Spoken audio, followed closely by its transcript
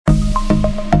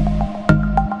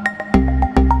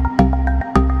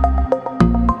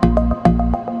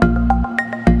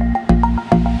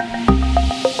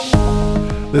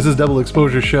This is Double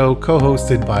Exposure Show,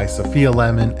 co-hosted by Sophia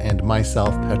Lemon and myself,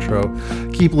 Petro.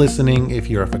 Keep listening if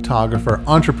you're a photographer,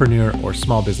 entrepreneur, or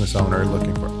small business owner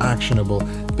looking for actionable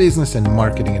business and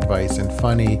marketing advice and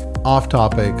funny,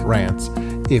 off-topic rants.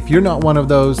 If you're not one of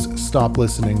those, stop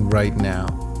listening right now.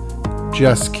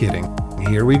 Just kidding.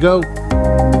 Here we go.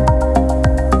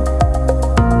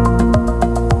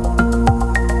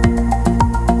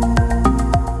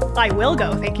 I will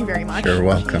go. Thank you very much. You're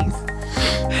welcome.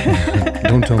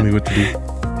 Don't tell me what to do.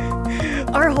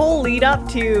 Our whole lead up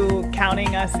to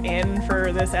counting us in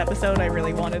for this episode, I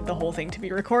really wanted the whole thing to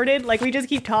be recorded. Like, we just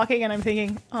keep talking and I'm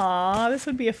thinking, this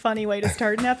would be a funny way to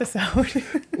start an episode.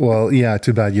 Well, yeah,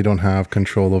 too bad you don't have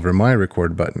control over my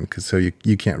record button, because so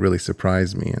you can't really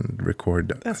surprise me and record.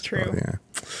 That's true.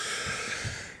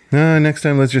 Yeah. Next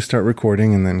time, let's just start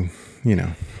recording and then,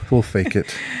 we'll fake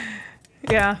it.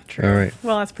 Yeah, true. All right.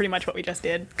 Well, that's pretty much what we just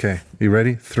did. Okay. You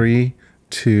ready? 3,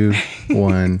 2,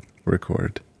 1,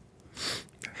 record.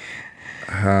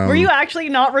 Were you actually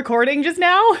not recording just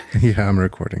now? Yeah, I'm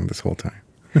recording this whole time.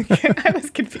 Okay, I was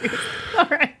confused. All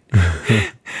right.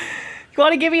 You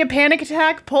want to give me a panic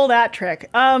attack? Pull that trick.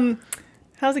 How's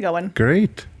it going?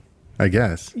 Great, I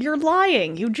guess. You're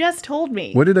lying. You just told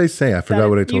me. What did I say? I forgot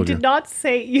what I told you. You did not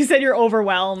say. You said you're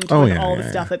overwhelmed with all the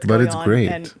stuff that's going on. But it's great.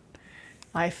 And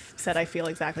I said I feel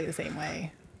exactly the same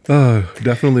way. Oh,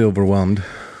 definitely overwhelmed.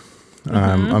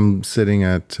 I'm sitting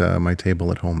at my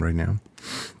table at home right now.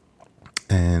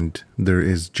 And there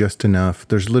is just enough.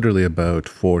 There's literally about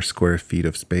 4 square feet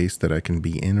of space that I can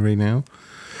be in right now.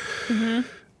 Mm-hmm.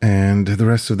 And the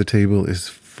rest of the table is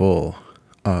full.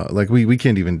 We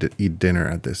can't even eat dinner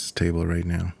at this table right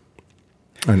now.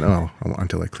 And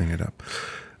until I clean it up.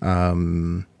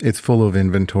 It's full of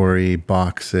inventory,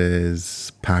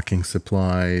 boxes, packing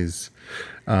supplies,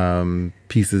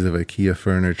 pieces of IKEA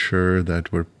furniture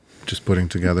that we're just putting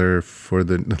together for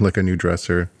a new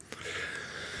dresser.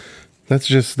 That's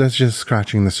just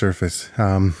scratching the surface.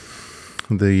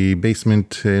 The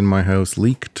basement in my house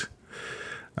leaked.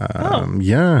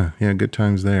 Yeah, good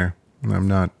times there. I'm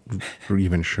not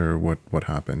even sure what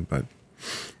happened, but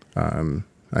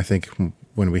I think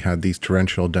when we had these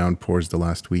torrential downpours the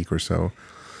last week or so,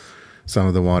 some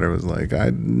of the water was like, I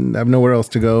have nowhere else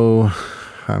to go.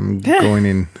 I'm going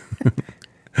in.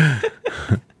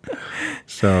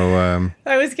 So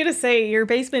I was gonna say your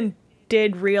basement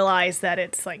did realize that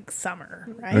it's like summer,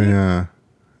 right?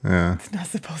 Yeah. It's not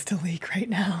supposed to leak right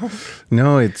now.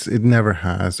 No, it never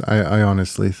has. I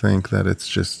honestly think that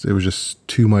it was just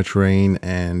too much rain,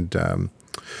 and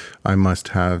I must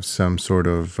have some sort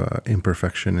of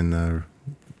imperfection in the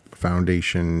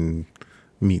foundation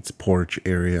meets porch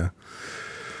area.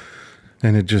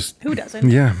 And it just... Who doesn't?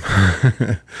 Yeah.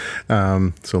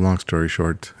 So long story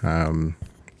short,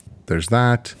 there's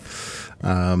that.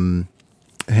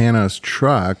 Hannah's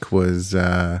truck was...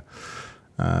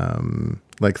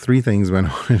 3 things went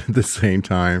on at the same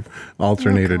time.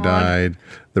 Alternator died.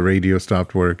 The radio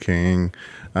stopped working.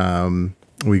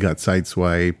 We got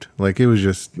sideswiped. It was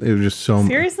just so...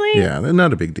 Seriously? Yeah,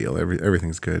 not a big deal.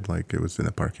 Everything's good. It was in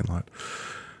the parking lot.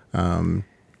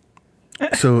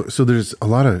 So there's a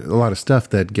lot of stuff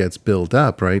that gets built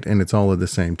up, right? And it's all at the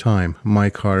same time. My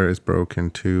car is broken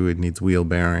too. It needs wheel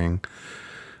bearing.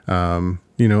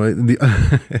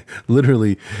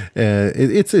 Literally,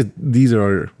 these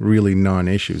are really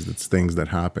non-issues. It's things that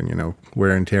happen,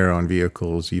 wear and tear on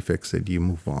vehicles, you fix it, you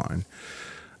move on.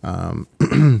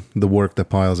 The work that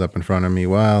piles up in front of me,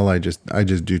 well, I just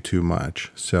do too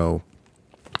much. So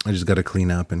I just got to clean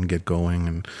up and get going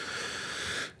and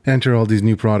enter all these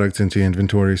new products into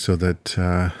inventory so that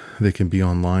they can be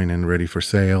online and ready for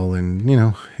sale. And,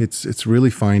 it's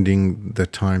really finding the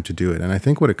time to do it. And I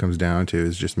think what it comes down to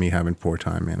is just me having poor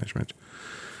time management.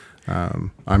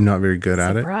 I'm not very good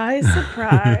at it.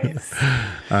 Surprise.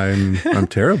 I'm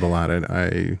terrible at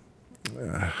it.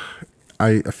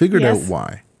 I figured out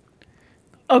why.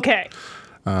 Okay.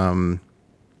 And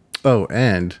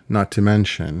not to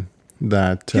mention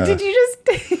that... Did you just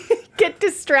get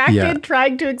distracted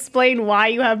trying to explain why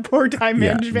you have poor time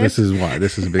management? This is why.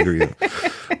 This is a big reason.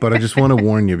 But I just want to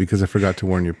warn you, because I forgot to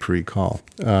warn you pre-call.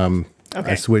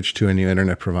 I switched to a new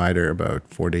internet provider about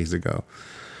 4 days ago.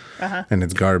 And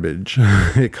it's garbage.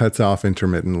 It cuts off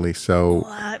intermittently. So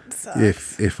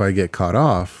if I get caught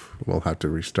off, we'll have to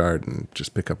restart and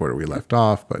just pick up where we left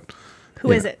off. But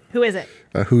Who is it?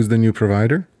 Who's the new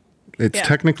provider? It's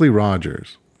technically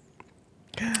Rogers.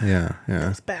 Yeah.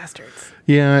 Those bastards.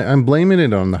 Yeah, I'm blaming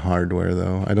it on the hardware,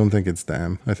 though. I don't think it's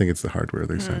them. I think it's the hardware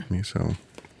they sent me. So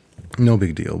no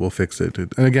big deal. We'll fix it.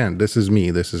 And again, this is me.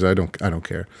 I don't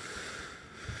care.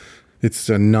 it's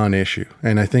a non-issue.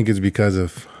 And I think it's because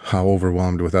of how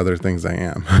overwhelmed with other things I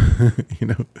am. You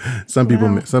know, some people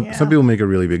make a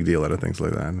really big deal out of things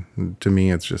like that. To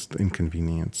me, it's just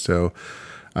inconvenient. So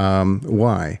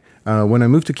why? When I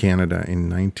moved to Canada in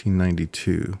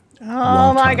 1992.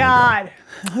 Oh my God.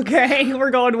 Okay, we're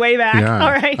going way back. Yeah.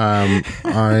 All right.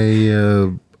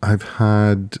 I've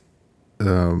had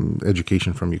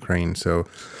education from Ukraine, so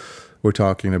we're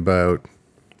talking about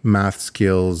math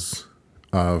skills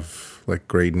of like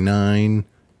grade 9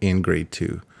 and grade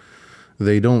 2.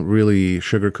 They don't really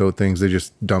sugarcoat things. They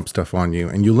just dump stuff on you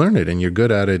and you learn it and you're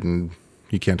good at it and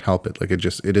you can't help it. Like it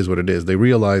is what it is. They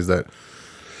realize that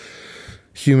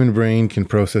human brain can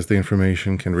process the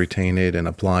information, can retain it and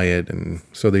apply it. And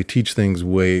so they teach things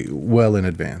well in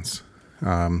advance.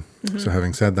 So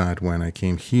having said that, when I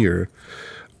came here,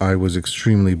 I was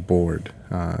extremely bored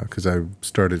because I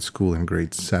started school in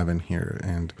grade 7 here,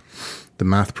 and the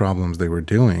math problems they were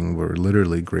doing were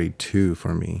literally grade 2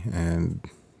 for me. And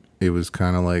it was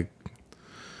kind of like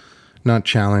not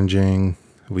challenging.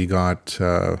 We got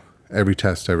every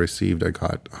test I received, I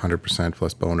got 100%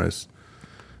 plus bonus.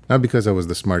 Not because I was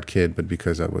the smart kid, but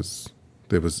because it was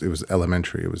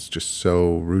elementary. It was just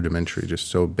so rudimentary, just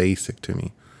so basic to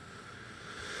me.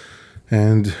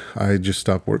 And I just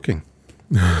stopped working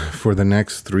for the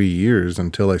next 3 years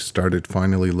until I started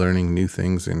finally learning new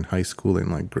things in high school in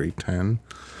like grade 10.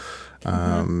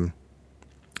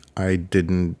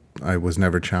 I was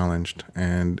never challenged.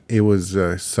 And it was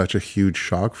such a huge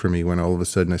shock for me when all of a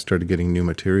sudden I started getting new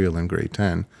material in grade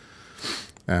 10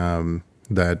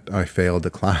 that I failed the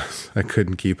class. I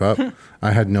couldn't keep up.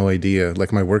 I had no idea.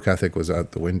 Like my work ethic was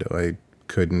out the window.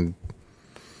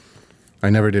 I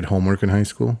never did homework in high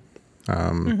school.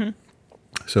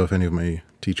 So if any of my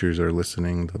teachers are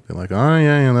listening, they'll be like, oh,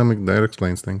 yeah, that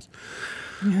explains things.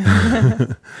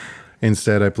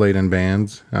 Instead, I played in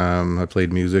bands. I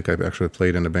played music. I actually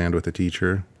played in a band with a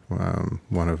teacher,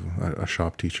 a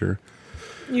shop teacher.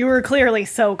 You were clearly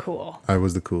so cool. I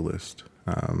was the coolest.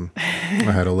 I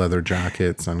had a leather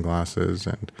jacket, sunglasses,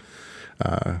 and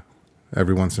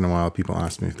every once in a while, people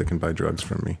ask me if they can buy drugs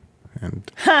from me.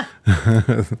 And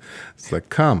it's like,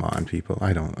 come on, people!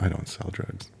 I don't sell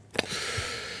drugs.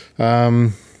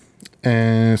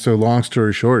 And so, long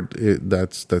story short,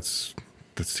 that's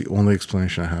the only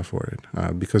explanation I have for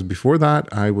it. Because before that,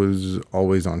 I was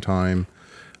always on time.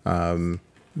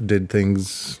 Did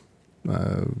things,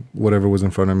 whatever was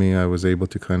in front of me, I was able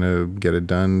to kind of get it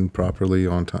done properly,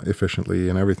 on time, efficiently,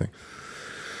 and everything.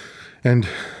 And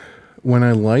when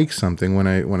I like something, when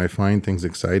I find things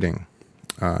exciting,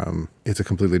 it's a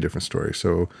completely different story.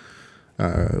 So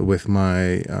with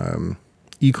my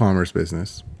e-commerce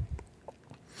business,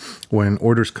 when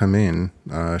orders come in,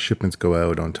 shipments go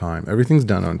out on time. Everything's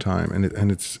done on time,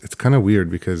 and it's kind of weird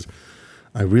because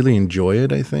I really enjoy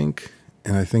it, I think,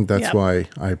 and I think that's why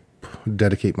I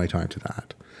dedicate my time to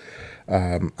that.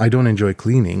 I don't enjoy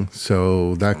cleaning,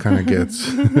 so that kind of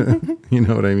gets, you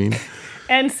know what I mean?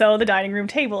 And so the dining room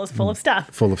table is full of stuff.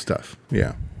 Full of stuff,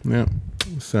 yeah.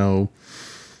 So,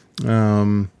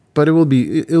 but it will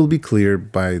be clear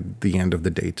by the end of the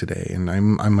day today, and I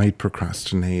might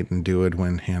procrastinate and do it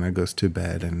when Hannah goes to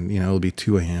bed, and it'll be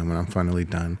 2 a.m. when I'm finally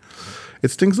done.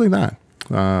 It's things like that.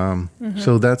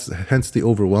 So that's hence the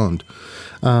overwhelmed.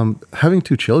 Having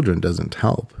 2 children doesn't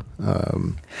help.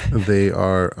 They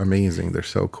are amazing. They're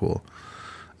so cool.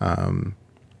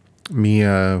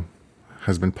 Mia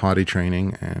has been potty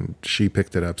training, and she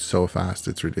picked it up so fast,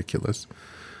 it's ridiculous.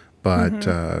 But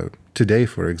today,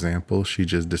 for example, she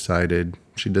just decided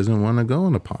she doesn't want to go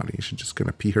on a potty. She's just going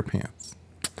to pee her pants.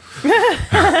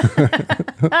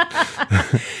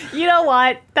 You know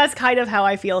what? That's kind of how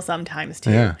I feel sometimes,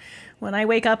 too. Yeah. When I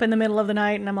wake up in the middle of the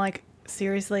night and I'm like,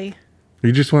 seriously?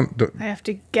 You just want... I have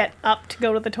to get up to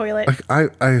go to the toilet.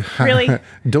 Really?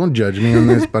 Don't judge me on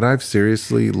this, but I've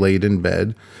seriously laid in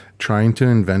bed trying to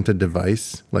invent a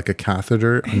device, like a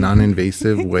catheter, a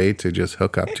non-invasive way to just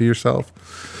hook up to yourself.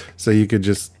 So you could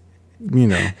just,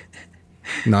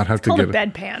 not have to get... It's called a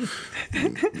bedpan.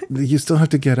 You still have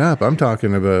to get up. I'm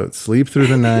talking about sleep through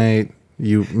the night.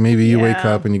 You wake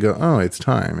up and you go, oh, it's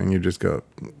time. And you just go,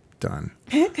 done.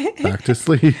 Back to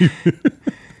sleep.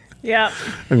 Yeah.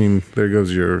 I mean, there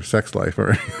goes your sex life.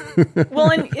 Right?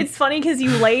 Well, and it's funny because you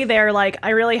lay there like,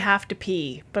 I really have to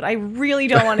pee, but I really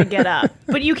don't want to get up.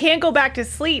 But you can't go back to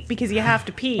sleep because you have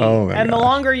to pee. Oh my and gosh. The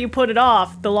longer you put it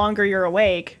off, the longer you're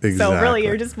awake. Exactly. So really,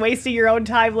 you're just wasting your own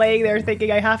time laying there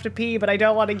thinking I have to pee, but I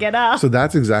don't want to get up. So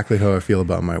that's exactly how I feel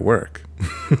about my work.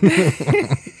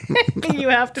 You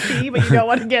have to pee, but you don't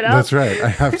want to get up. That's right. I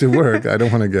have to work. I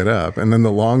don't want to get up. And then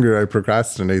the longer I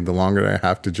procrastinate, the longer I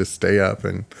have to just stay up,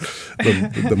 and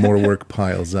the more work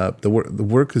piles up. The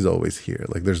work is always here.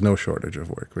 Like there's no shortage of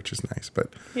work, which is nice.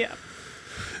 But Yeah.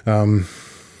 I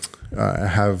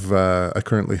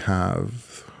currently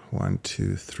have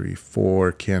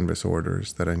 4 canvas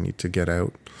orders that I need to get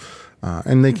out.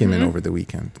 And they came in over the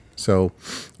weekend. So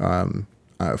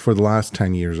for the last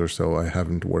 10 years or so, I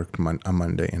haven't worked a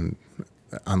Monday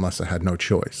unless I had no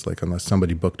choice, like unless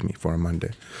somebody booked me for a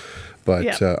Monday.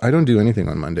 But I don't do anything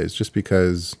on Mondays just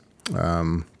because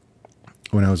when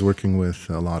I was working with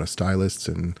a lot of stylists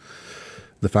and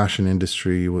the fashion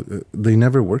industry, they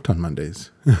never worked on Mondays.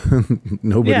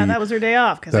 Nobody. Yeah, that was their day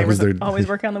off because they were always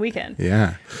working on the weekend.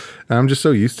 Yeah. And I'm just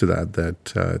so used to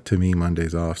that to me,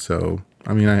 Monday's off. So,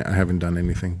 I mean, I haven't done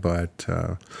anything, but,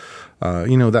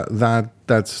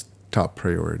 that's top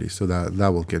priority. So that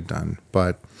will get done.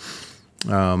 But,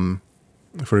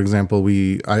 for example,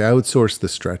 I outsource the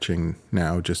stretching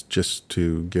now just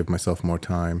to give myself more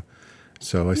time.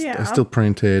 So I still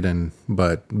print it,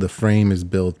 but the frame is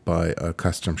built by a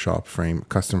custom frame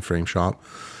shop,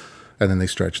 and then they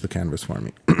stretch the canvas for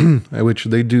me, which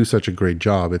they do such a great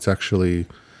job. It's actually,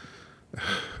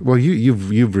 well,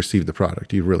 you've received the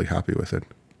product. You're really happy with it,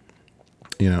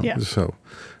 So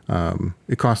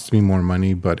it costs me more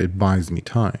money, but it buys me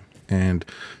time. And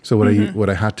so what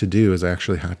I had to do is I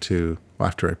actually had to,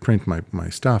 after I print my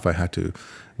stuff, I had to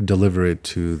deliver it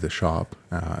to the shop,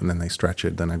 and then they stretch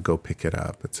it. Then I'd go pick it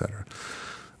up, etc.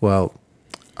 Well,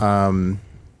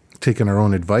 taking our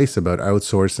own advice about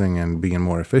outsourcing and being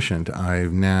more efficient,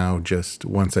 I've now just,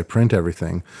 once I print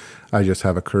everything, I just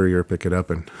have a courier pick it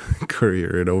up and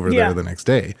courier it over there the next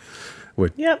day,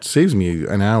 which saves me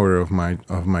an hour of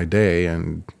my day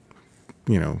and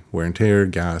wear and tear,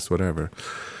 gas, whatever.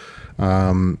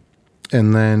 And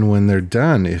then when they're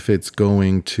done, if it's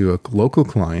going to a local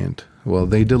client, well,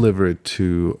 they deliver it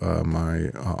to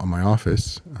my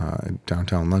office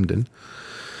downtown London.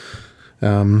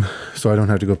 So I don't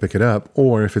have to go pick it up.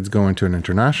 Or if it's going to an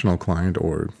international client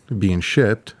or being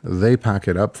shipped, they pack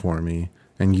it up for me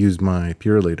and use my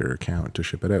Purelator account to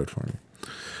ship it out for me.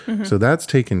 Mm-hmm. So that's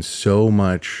taken so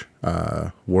much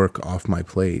work off my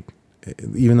plate.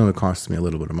 Even though it costs me a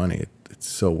little bit of money, it's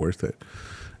so worth it,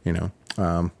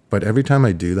 But every time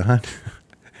I do that,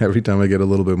 every time I get a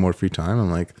little bit more free time,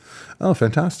 I'm like, oh,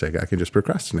 fantastic. I can just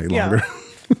procrastinate longer.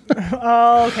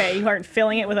 Oh, okay. You aren't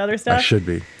filling it with other stuff? I should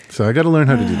be. So I got to learn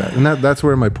how to do that. And that's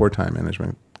where my poor time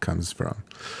management comes from.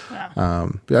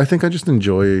 Wow. I think I just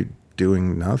enjoy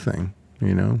doing nothing,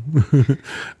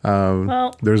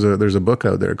 Well, there's a book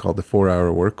out there called The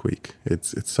 4-Hour Workweek.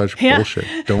 It's such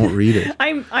bullshit. Don't read it.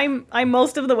 I'm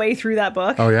most of the way through that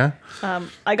book. Oh, yeah?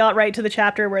 I got right to the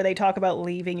chapter where they talk about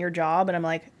leaving your job, and I'm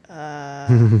like,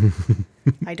 I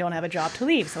don't have a job to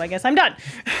leave, so I guess I'm done.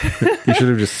 You should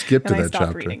have just skipped to And I that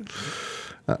stopped chapter. reading.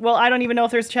 Well, I don't even know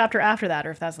if there's a chapter after that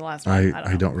or if that's the last one.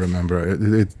 I don't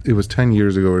remember. It was 10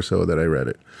 years ago or so that I read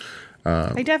it.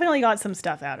 I definitely got some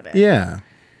stuff out of it. Yeah.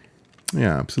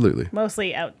 Yeah, absolutely.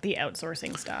 Mostly the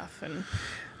outsourcing stuff. And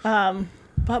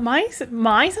but my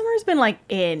summer's been like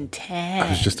intense. I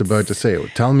was just about to say,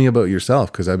 tell me about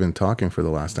yourself, because I've been talking for the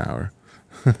last hour.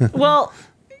 Well,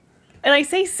 and I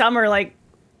say summer, like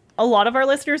a lot of our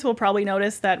listeners will probably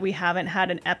notice that we haven't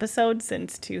had an episode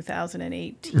since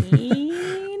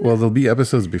 2018. Well, there'll be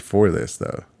episodes before this,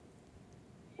 though.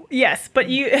 Yes, but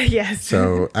yes.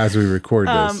 So as we record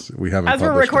this, we haven't. As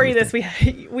we're recording this,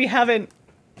 we haven't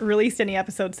released any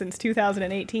episodes since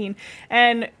 2018.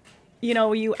 And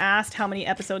you asked how many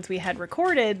episodes we had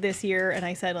recorded this year, and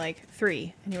I said like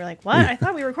 3. And you were like, what? I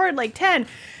thought we recorded like 10.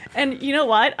 And you know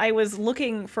what? I was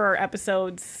looking for our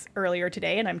episodes earlier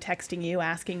today, and I'm texting you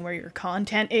asking where your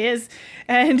content is.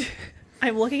 And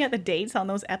I'm looking at the dates on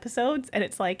those episodes, and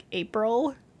it's like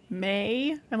April,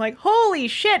 May. I'm like, holy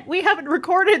shit, we haven't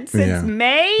recorded since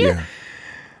May? Yeah.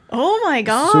 Oh my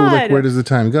God. So where does the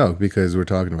time go? Because we're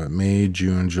talking about May,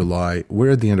 June, July.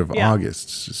 We're at the end of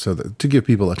August. So to give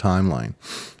people a timeline,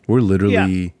 we're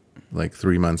literally like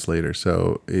 3 months later.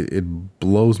 So it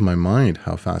blows my mind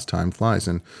how fast time flies.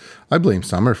 And I blame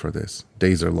summer for this.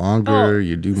 Days are longer.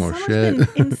 You do more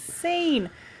shit. Been insane.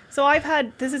 So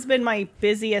this has been my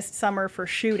busiest summer for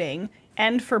shooting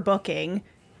and for booking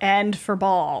and for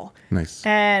ball. Nice.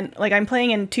 And like I'm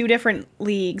playing in 2 different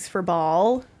leagues for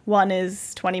ball. One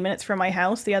is 20 minutes from my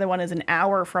house. The other one is an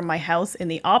hour from my house in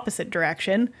the opposite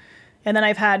direction. And then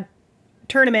I've had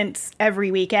tournaments every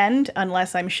weekend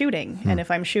unless I'm shooting. And if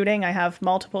I'm shooting, I have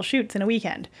multiple shoots in a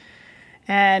weekend.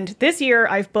 And this year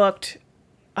I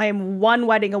am 1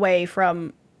 wedding away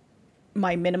from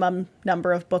my minimum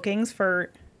number of bookings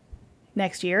for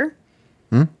next year.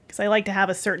 Because I like to have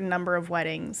a certain number of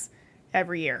weddings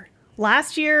every year.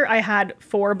 Last year, I had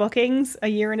 4 bookings a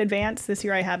year in advance. This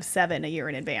year, I have 7 a year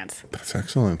in advance. That's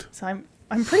excellent. So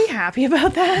I'm pretty happy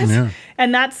about that. Yeah.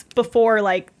 And that's before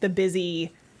like the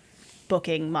busy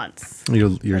booking months. You're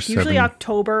Like, usually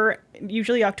October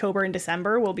and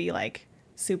December will be like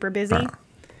super busy.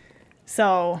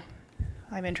 So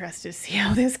I'm interested to see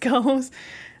how this goes.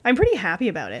 I'm pretty happy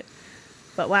about it.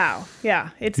 But wow,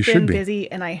 yeah, it's been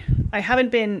busy, and I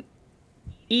haven't been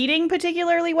eating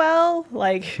particularly well.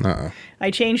 Like,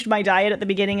 I changed my diet at the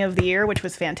beginning of the year, which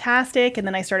was fantastic, and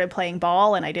then I started playing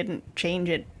ball, and I didn't change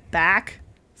it back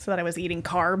so that I was eating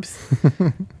carbs.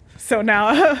 So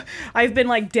now I've been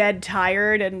like dead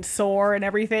tired and sore and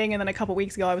everything, and then a couple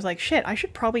weeks ago I was like, shit, I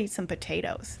should probably eat some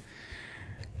potatoes.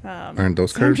 Aren't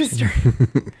those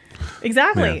carbs?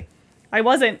 Exactly. Yeah. I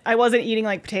wasn't eating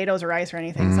like potatoes or rice or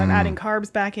anything, so I'm adding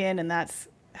carbs back in, and that's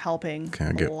helping. Okay, I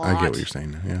a get lot. what you're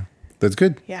saying. Yeah, that's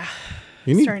good. Yeah,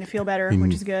 You starting to feel better,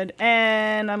 which is good,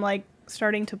 and I'm like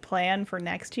starting to plan for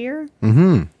next year.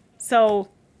 So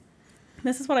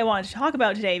this is what I wanted to talk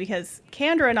about today, because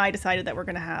Kendra and I decided that we're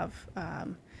going to have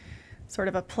sort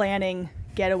of a planning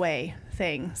getaway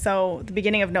thing. So the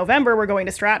beginning of November, we're going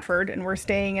to Stratford, and we're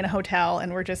staying in a hotel,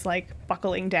 and we're just like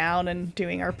buckling down and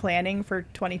doing our planning for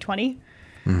 2020.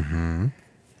 By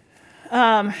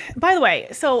the way,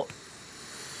 so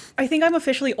I think I'm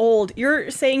officially old. You're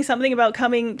saying something about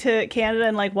coming to Canada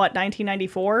in like what,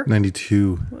 1994?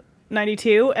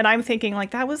 92. And I'm thinking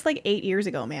like that was like 8 years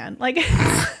ago, man. Like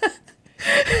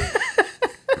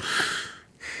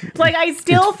like I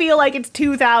still feel like it's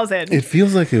 2000. It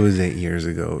feels like it was 8 years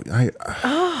ago.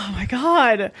 Oh my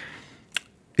God.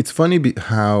 It's funny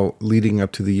how leading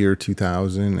up to the year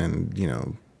 2000 and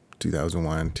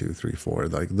 2001, 2, 3, 4,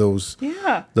 like those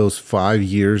 5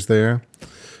 years there.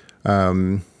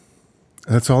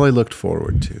 That's all I looked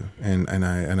forward to, and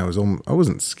I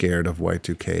wasn't scared of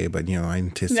Y2K, but I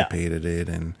anticipated it,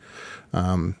 and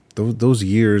those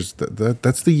years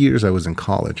that's the years I was in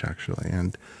college actually,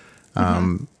 and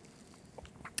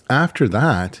after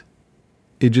that,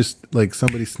 it just like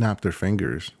somebody snapped their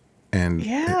fingers, and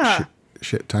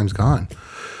shit time's gone.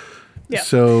 Yeah.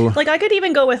 So like I could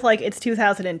even go with like it's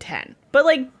 2010, but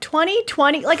like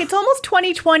 2020, like it's almost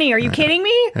 2020. Are you kidding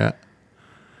me? Yeah.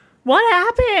 What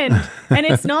happened? And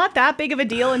it's not that big of a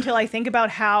deal until I think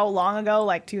about how long ago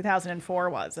like 2004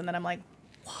 was, and then I'm like,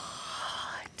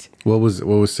 what? What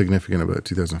was significant about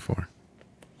 2004?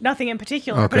 Nothing in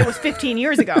particular, but it was 15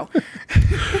 years ago.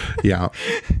 Yeah.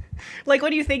 Like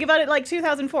when you think about it, like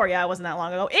 2004, yeah, it wasn't that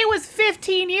long ago. It was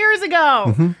 15 years ago.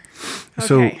 Okay.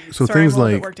 So sorry, things I'm a little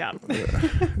like bit worked out.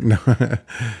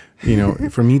 No,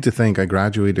 for me to think I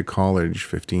graduated college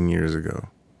 15 years ago.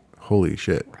 Holy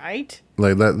shit. Right?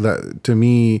 Like that to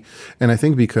me, and I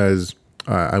think because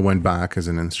I went back as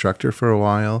an instructor for a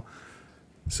while,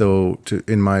 so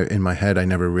in my head I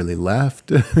never really left,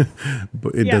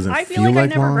 but it doesn't I feel like I like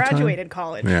never long graduated time.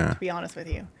 college, Yeah. to be honest with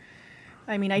you.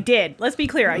 I mean, I did. Let's be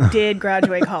clear. I did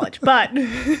graduate college, but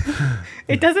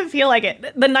it doesn't feel like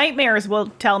it. The nightmares will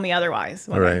tell me otherwise.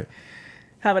 When Right.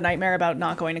 I have a nightmare about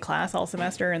not going to class all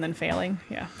semester and then failing.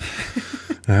 Yeah.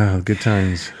 Oh, good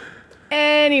times.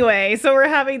 Anyway, so we're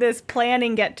having this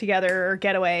planning get-together or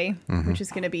getaway, which is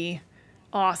going to be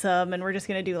awesome. And we're just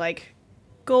going to do like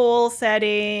goal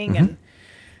setting and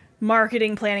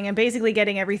marketing planning and basically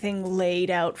getting everything laid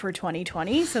out for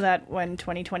 2020 so that when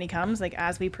 2020 comes, like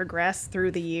as we progress through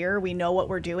the year, we know what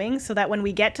we're doing so that when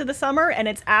we get to the summer and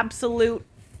it's absolute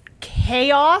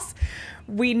chaos,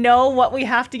 we know what we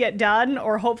have to get done,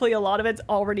 or hopefully a lot of it's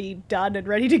already done and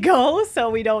ready to go, so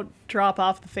we don't drop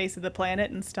off the face of the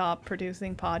planet and stop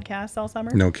producing podcasts all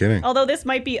summer. No kidding. Although this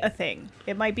might be a thing.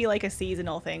 It might be like a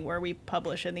seasonal thing where we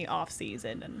publish in the off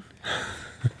season and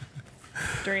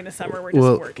during the summer we're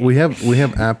just working. we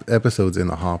have episodes in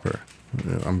the hopper.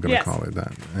 I'm going to Yes. call it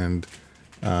that. And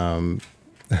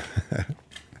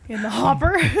In the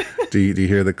hopper? do you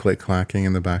hear the click clacking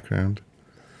in the background?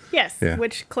 Yes. Yeah.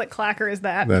 Which click clacker is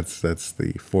that? That's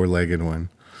the 4-legged one.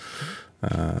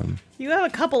 You have a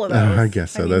couple of those. I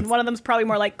guess so. I mean, one of them's probably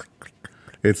more like click, click.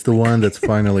 It's the one that's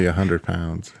finally 100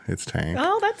 pounds. It's Tank.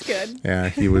 Oh, that's good. Yeah,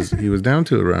 he was down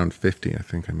to around 50. I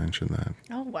think I mentioned that.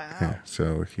 Oh, wow. Yeah,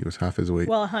 so he was half his weight.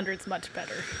 Well, 100's much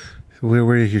better.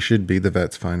 Where he should be. The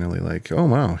vet's finally like, oh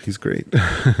wow, he's great.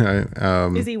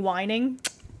 Is he whining?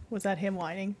 Was that him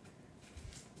whining?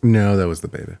 No, that was the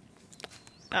beta.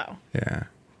 Oh. Yeah,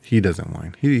 he doesn't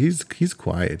whine. He's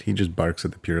quiet. He just barks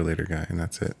at the Purolator guy, and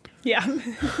that's it. Yeah. Look,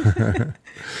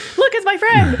 it's my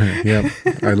friend. Yep.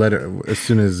 I let it as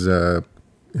soon as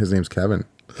His name's Kevin.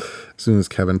 As soon as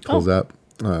Kevin pulls up,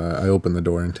 I open the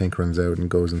door and Tank runs out and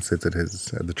goes and sits at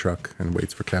the truck and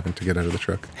waits for Kevin to get out of the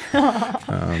truck.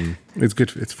 It's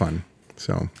good. It's fun.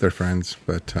 So they're friends.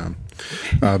 But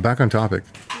back on topic.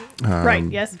 Right.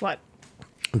 Yes. What?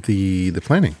 The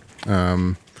planning.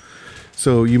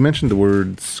 So you mentioned the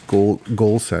words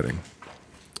goal setting.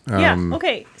 Yeah.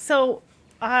 Okay. So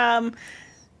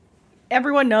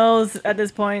everyone knows at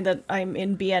this point that I'm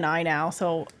in BNI now.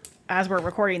 So as we're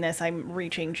recording this, I'm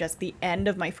reaching just the end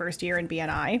of my first year in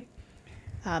BNI.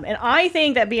 And I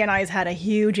think that BNI has had a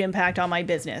huge impact on my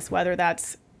business, whether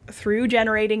that's through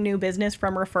generating new business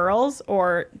from referrals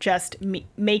or just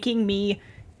making me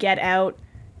get out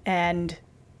and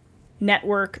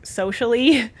network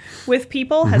socially with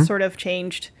people has sort of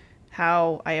changed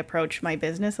how I approach my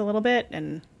business a little bit.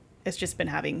 And it's just been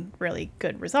having really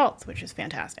good results, which is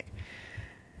fantastic.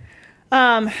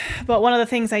 But one of the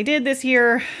things I did this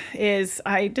year is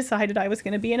I decided I was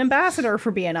going to be an ambassador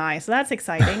for BNI. So that's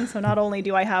exciting. So not only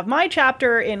do I have my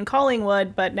chapter in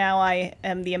Collingwood, but now I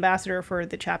am the ambassador for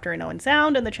the chapter in Owen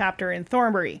Sound and the chapter in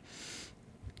Thornbury.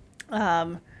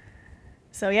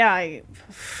 So yeah, I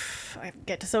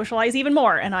get to socialize even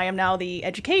more. And I am now the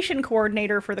education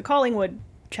coordinator for the Collingwood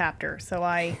chapter. So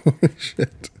I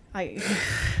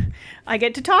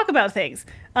get to talk about things.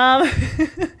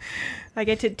 I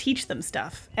get to teach them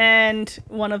stuff. And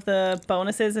one of the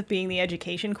bonuses of being the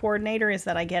education coordinator is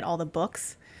that I get all the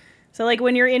books. So like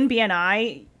when you're in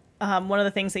BNI, one of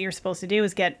the things that you're supposed to do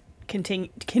is get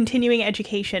continuing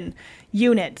education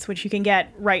units, which you can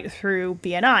get right through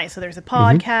BNI. So there's a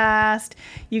podcast,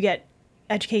 you get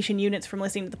education units from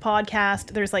listening to the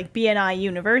podcast. There's like BNI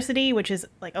University, which is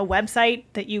like a website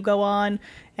that you go on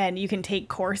and you can take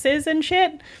courses and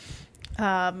shit.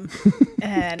 And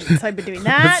so I've been doing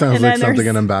that. That sounds like something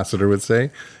an ambassador would say.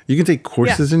 You can take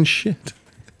courses and shit.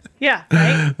 Yeah,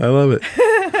 right? I love it.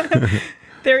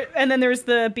 And then there's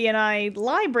the BNI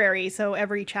library. So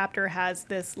every chapter has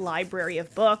this library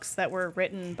of books that were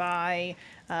written by,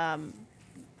 Dr.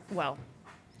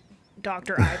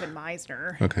 Ivan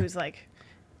Meisner, who's like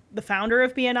the founder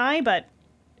of BNI, but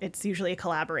it's usually a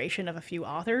collaboration of a few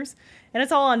authors. And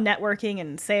it's all on networking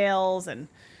and sales and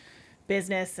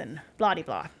business and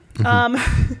blah-de-blah.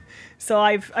 So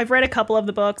I've read a couple of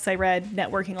the books. I read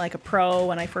Networking Like a Pro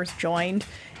when I first joined.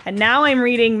 And now I'm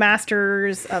reading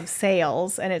Masters of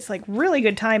Sales. And it's like really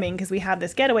good timing because we have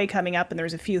this getaway coming up and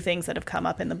there's a few things that have come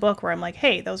up in the book where I'm like,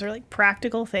 hey, those are like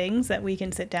practical things that we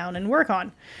can sit down and work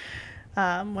on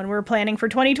when we're planning for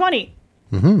 2020.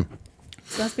 So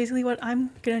that's basically what I'm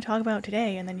going to talk about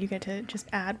today. And then you get to just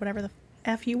add whatever the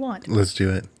F you want. Let's do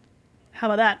it. How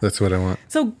about that? That's what I want.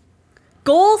 So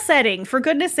goal setting, for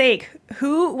goodness sake,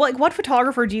 what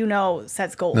photographer do you know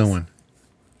sets goals? No one.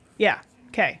 Yeah.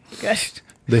 Okay. Good.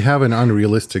 They have an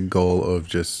unrealistic goal of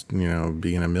just,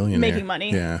 being a millionaire. Making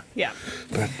money. Yeah. Yeah.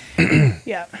 But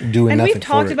yeah. Doing and nothing we've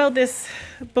talked for it. about this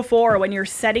before. When you're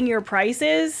setting your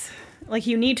prices, like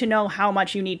you need to know how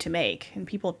much you need to make, and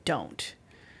people don't.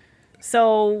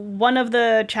 So one of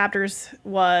the chapters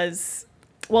was,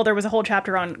 there was a whole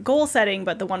chapter on goal setting,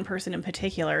 but the one person in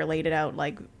particular laid it out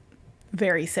like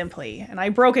very simply. And I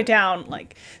broke it down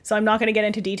so I'm not going to get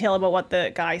into detail about what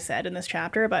the guy said in this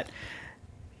chapter, but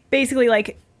basically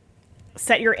like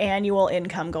set your annual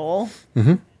income goal.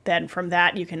 Then from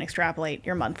that, you can extrapolate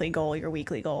your monthly goal, your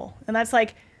weekly goal. And that's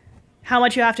like how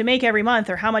much you have to make every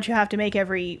month or how much you have to make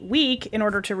every week in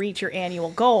order to reach your annual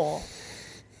goal.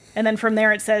 And then from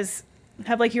there, it says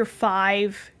have like your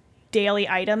 5 daily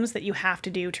items that you have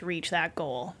to do to reach that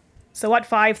goal. So what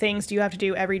 5 things do you have to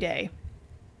do every day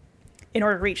in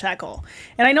order to reach that goal?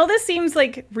 And I know this seems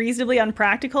like reasonably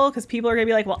unpractical because people are going to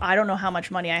be like, well, I don't know how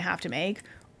much money I have to make,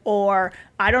 or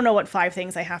I don't know what 5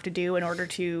 things I have to do in order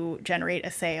to generate a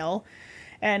sale.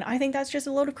 And I think that's just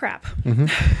a load of crap.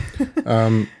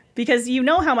 Because you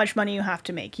know how much money you have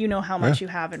to make. You know how much you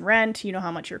have in rent. You know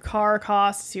how much your car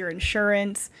costs, your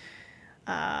insurance.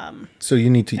 So you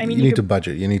need to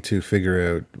budget. You need to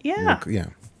figure out. Yeah.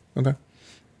 Okay.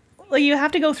 Like you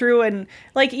have to go through and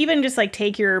like even just like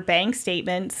take your bank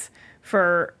statements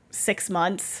for 6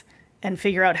 months and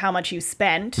figure out how much you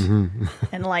spent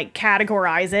and like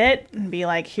categorize it and be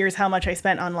like, here's how much I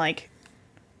spent on like,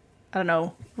 I don't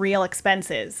know, real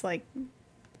expenses like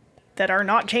that are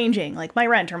not changing, like my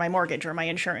rent or my mortgage or my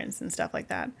insurance and stuff like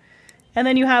that. And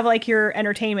then you have like your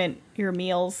entertainment, your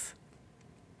meals,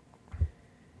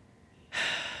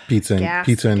 pizza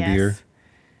and beer.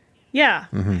 Yeah.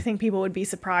 I think people would be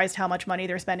surprised how much money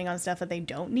they're spending on stuff that they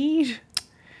don't need.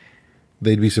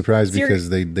 They'd be surprised because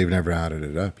they've never added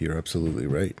it up. You're absolutely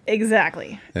right.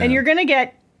 Exactly. Yeah. And you're going to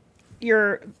get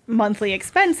your monthly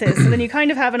expenses. So then you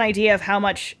kind of have an idea of how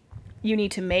much you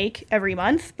need to make every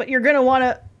month, but you're going to want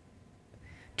to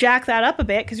jack that up a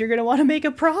bit because you're going to want to make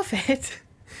a profit.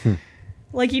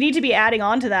 Like, you need to be adding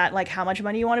on to that, like how much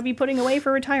money you want to be putting away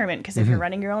for retirement. Because if you're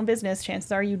running your own business,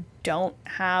 chances are you don't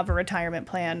have a retirement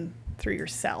plan through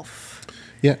yourself.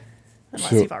 Yeah.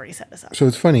 Unless you've already set this up. So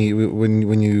it's funny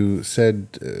when you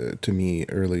said to me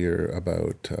earlier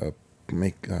about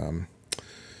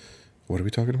what are we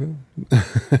talking about?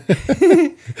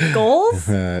 Goals?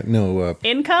 No.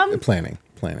 Income? Planning.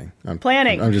 Planning.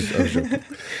 I was joking.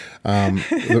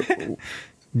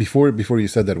 Before you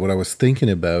said that, what I was thinking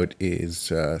about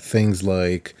is things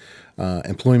like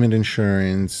employment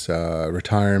insurance,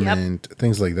 retirement,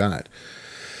 things like that.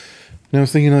 And I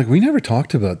was thinking, like, we never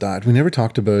talked about that. We never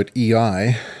talked about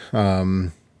EI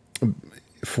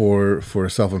for a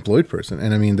self-employed person.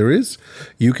 And I mean,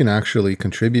 you can actually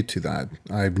contribute to that.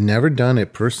 I've never done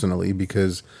it personally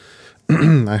because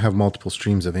I have multiple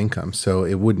streams of income, so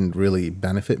it wouldn't really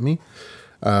benefit me.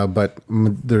 But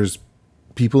there's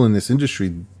people in this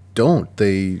industry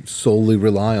they solely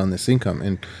rely on this income.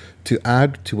 And to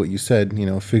add to what you said,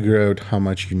 figure out how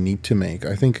much you need to make.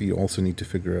 I think you also need to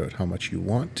figure out how much you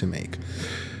want to make,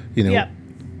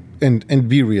 and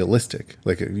be realistic.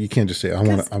 Like, you can't just say, I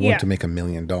want to make $1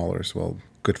 million. Well,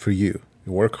 good for you.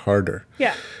 You work harder.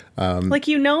 Yeah. Like,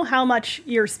 how much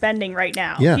you're spending right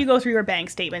now. Yeah. If you go through your bank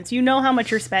statements, how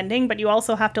much you're spending, but you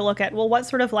also have to look at, well, what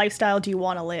sort of lifestyle do you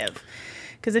want to live?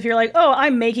 Because if you're like, oh,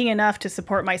 I'm making enough to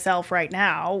support myself right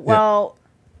now, well,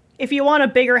 if you want a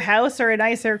bigger house or a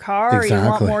nicer car, or you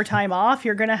want more time off,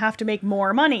 you're going to have to make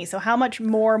more money. So how much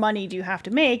more money do you have to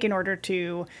make in order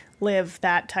to live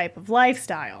that type of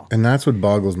lifestyle? And that's what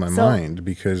boggles my mind,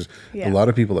 because a lot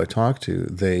of people I talk to,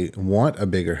 they want a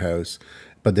bigger house,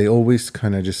 but they always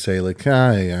kind of just say, like,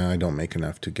 I don't make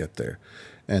enough to get there.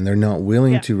 And they're not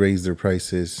willing to raise their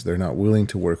prices. They're not willing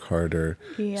to work harder.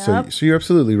 Yep. So you're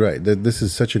absolutely right. This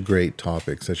is such a great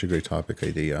topic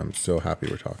idea. I'm so happy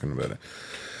we're talking about it.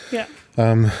 Yeah.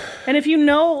 And if you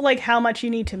know, like, how much you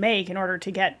need to make in order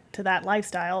to get to that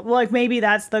lifestyle, well, like, maybe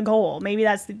that's the goal. Maybe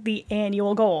that's the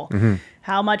annual goal. Mm-hmm.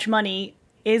 How much money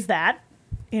is that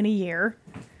in a year?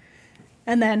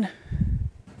 And then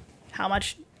how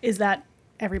much is that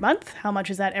every month? How much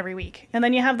is that every week? And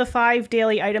then you have the 5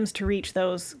 daily items to reach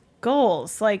those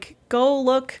goals. Like, go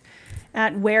look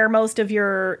at where most of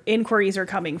your inquiries are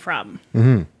coming from.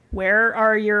 Mm-hmm. Where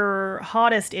are your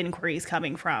hottest inquiries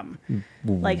coming from?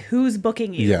 Like, who's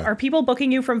booking you? Yeah. Are people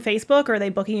booking you from Facebook? Or are they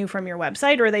booking you from your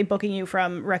website? Or are they booking you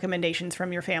from recommendations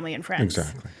from your family and friends?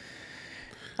 Exactly.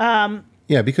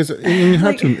 Yeah, because you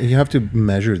have to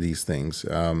measure these things.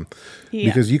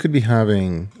 Because you could be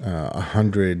having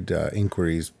 100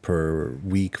 inquiries per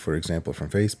week, for example, from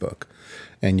Facebook,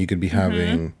 and you could be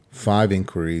having 5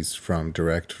 inquiries from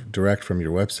direct from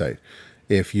your website.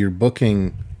 If you're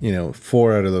booking,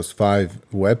 4 out of those 5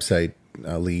 website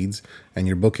leads, and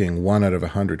you're booking 1 out of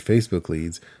 100 Facebook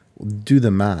leads, do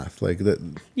the math. Like that.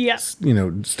 Yeah.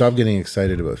 Stop getting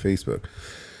excited about Facebook.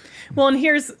 Well, and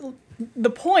here's the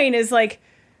point: is like,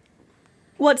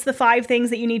 what's the 5 things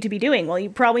that you need to be doing? Well, you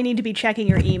probably need to be checking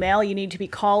your email. You need to be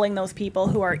calling those people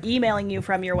who are emailing you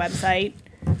from your website.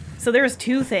 So there's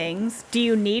 2 things. Do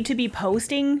you need to be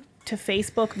posting to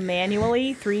Facebook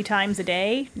manually 3 times a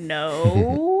day?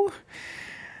 No.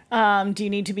 Do you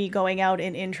need to be going out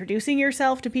and introducing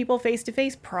yourself to people face to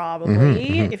face?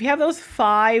 Probably. If you have those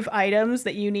 5 items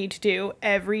that you need to do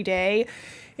every day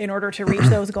in order to reach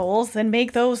those goals, then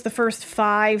make those the first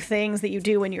 5 things that you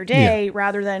do in your day,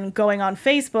 rather than going on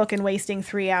Facebook and wasting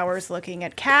 3 hours looking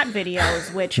at cat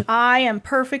videos, which I am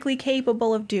perfectly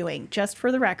capable of doing. Just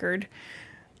for the record,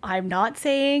 I'm not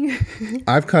saying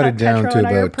I've cut it down to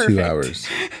about 2 hours.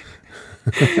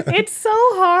 It's so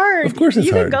hard. Of course it's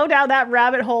hard. You can go down that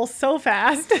rabbit hole so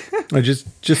fast. I just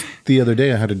the other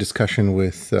day I had a discussion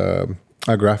with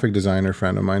a graphic designer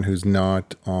friend of mine who's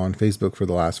not on Facebook for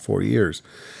the last 4 years.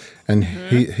 And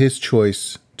his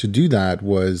choice to do that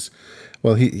was,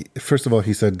 well, first of all,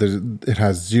 he said it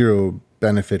has zero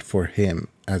benefit for him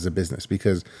as a business,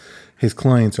 because his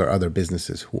clients are other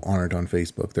businesses who aren't on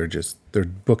Facebook. They're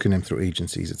booking him through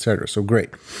agencies, etc. So great.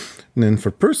 And then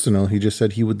for personal, he just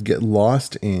said he would get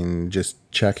lost in just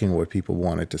checking what people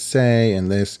wanted to say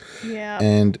and this. Yeah.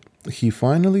 And he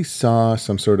finally saw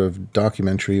some sort of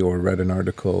documentary or read an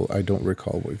article, I don't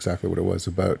recall exactly what it was,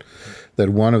 about that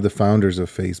one of the founders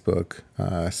of Facebook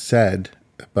said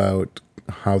about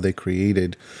how they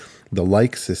created the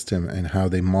like system and how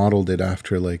they modeled it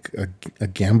after like a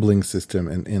gambling system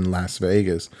in Las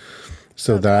Vegas.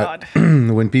 So that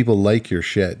when people like your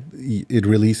shit, it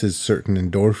releases certain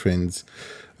endorphins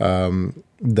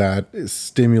that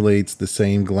stimulates the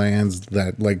same glands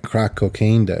that like crack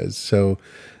cocaine does. So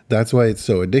that's why it's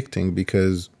so addicting,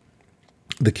 because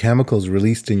the chemicals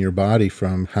released in your body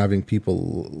from having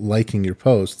people liking your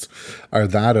posts are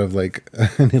that of like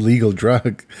an illegal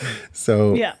drug.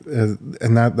 So Yeah.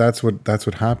 And that's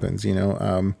what happens, you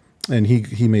know. And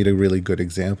he made a really good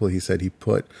example. He said he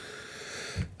put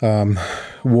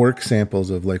work samples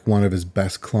of like one of his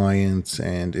best clients,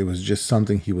 and it was just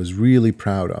something he was really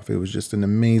proud of. It was just an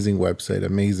amazing website,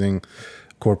 amazing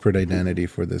corporate identity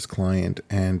for this client,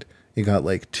 and it got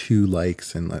like 2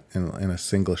 likes in a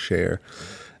single share.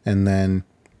 And then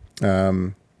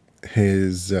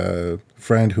his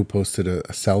friend who posted a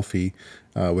selfie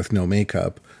with no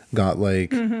makeup got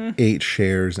like 8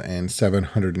 shares and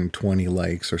 720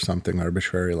 likes or something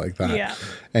arbitrary like that. Yeah.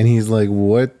 And he's like,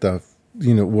 what the,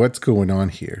 what's going on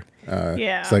here?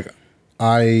 Yeah. It's like,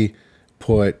 I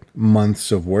put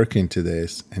months of work into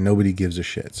this and nobody gives a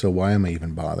shit. So why am I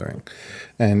even bothering?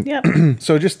 And Yep.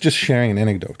 so just sharing an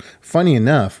anecdote. Funny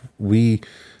enough, I think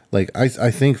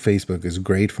Facebook is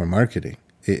great for marketing.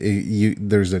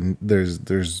 There's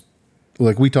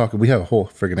like we have a whole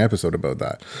friggin' episode about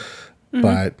that.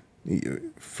 But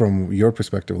from your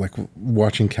perspective, like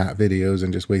watching cat videos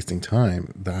and just wasting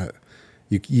time, that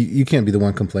you can't be the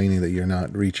one complaining that you're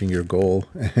not reaching your goal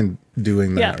and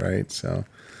doing that, Yeah. right? So,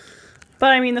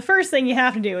 But I mean, the first thing you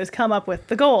have to do is come up with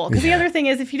the goal. Because the other thing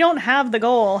is, if you don't have the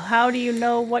goal, how do you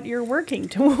know what you're working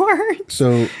towards?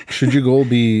 so should your goal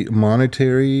be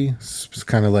monetary,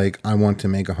 kind of like I want to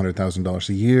make $100,000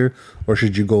 a year, or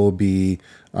should your goal be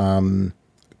a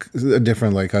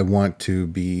different, like I want to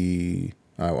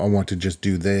just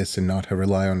do this and not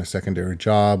rely on a secondary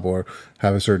job, or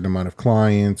have a certain amount of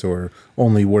clients, or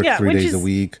only work 3 days a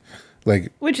week,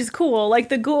 like, Which is cool. Like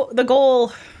the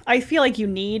goal, I feel like you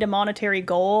need a monetary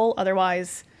goal.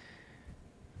 Otherwise,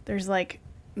 there's like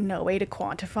no way to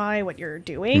quantify what you're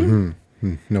doing.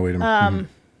 no way to.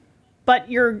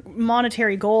 But your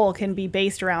monetary goal can be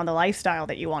based around the lifestyle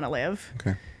that you want to live.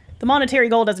 Okay. The monetary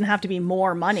goal doesn't have to be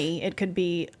more money. It could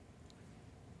be,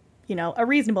 a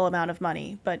reasonable amount of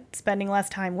money, but spending less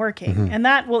time working. And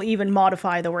that will even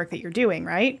modify the work that you're doing,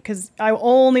 right? Because I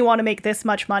only want to make this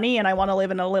much money and I want to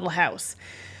live in a little house.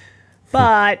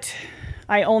 But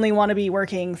I only want to be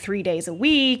working 3 days a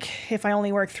week. If I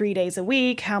only work 3 days a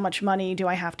week, how much money do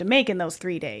I have to make in those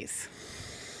 3 days?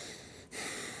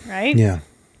 Right? Yeah.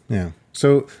 Yeah.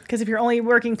 So, Because if you're only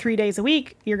working 3 days a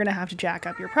week, you're going to have to jack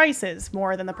up your prices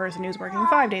more than the person who's working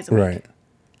 5 days a week. right.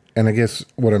 And I guess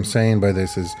what I'm saying by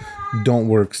this is, don't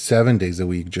work 7 days a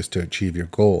week just to achieve your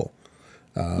goal.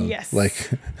 Yes. Like,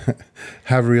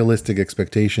 have realistic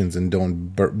expectations and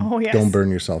don't burn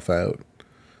yourself out.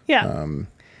 Yeah.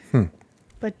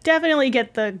 But definitely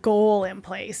get the goal in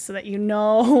place so that you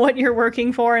know what you're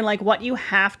working for and like what you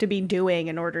have to be doing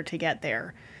in order to get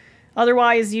there.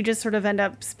 Otherwise, you just sort of end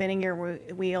up spinning your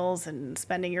wheels and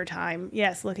spending your time,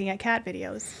 looking at cat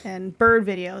videos and bird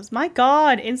videos. My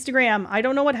God, Instagram. I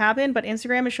don't know what happened, but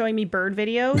Instagram is showing me bird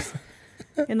videos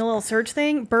in the little search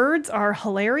thing. Birds are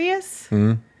hilarious.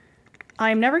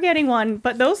 I'm never getting one,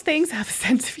 but those things have a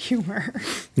sense of humor.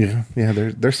 Yeah. Yeah.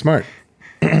 They're smart.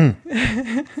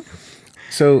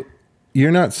 So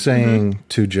you're not saying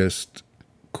to just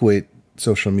quit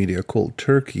social media cold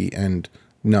turkey and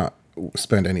not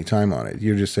spend any time on it.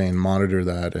 You're just saying monitor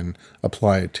that and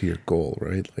apply it to your goal,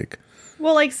 right? Like,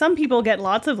 well, like some people get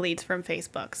lots of leads from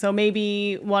Facebook. So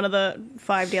maybe one of the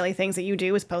 5 daily things that you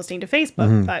do is posting to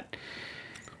Facebook, but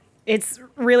it's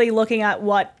really looking at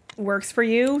what works for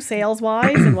you sales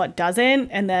wise and what doesn't.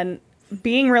 And then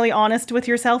being really honest with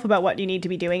yourself about what you need to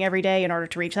be doing every day in order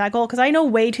to reach that goal. Because I know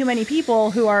way too many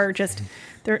people who are just,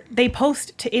 they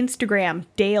post to Instagram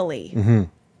daily.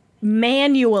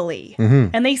 Manually,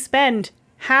 and they spend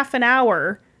half an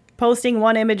hour posting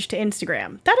one image to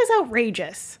Instagram. That is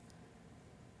outrageous.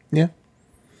 yeah,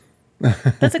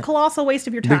 That's a colossal waste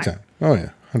of your time. big time. Oh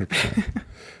yeah,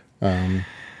 100%.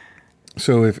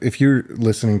 So if you're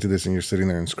listening to this and you're sitting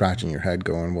there and scratching your head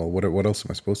going, well, what else am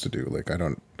I supposed to do? Like,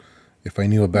 if I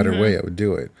knew a better way, I would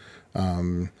do it.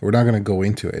 We're not going to go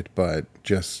into it, but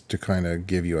just to kind of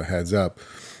give you a heads up,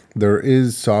 there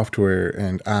is software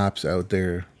and apps out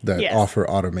there that offer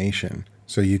automation.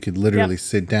 So you could literally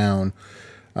sit down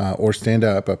or stand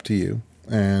up to you,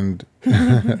 and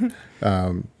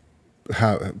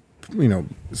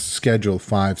schedule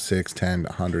 5, 6, 10,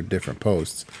 100 different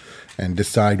posts and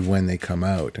decide when they come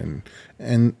out. And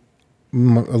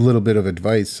a little bit of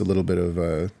advice, a little bit of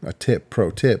a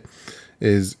pro tip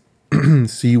is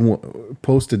see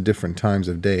post at different times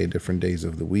of day, different days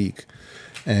of the week,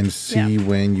 and see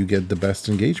when you get the best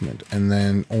engagement, and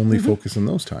then only focus on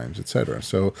those times, etc.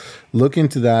 So look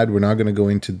into that. We're not going to go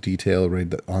into detail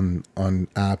right on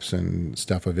apps and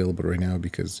stuff available right now,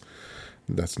 because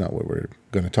that's not what we're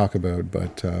going to talk about.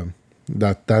 But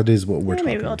that is what we're talking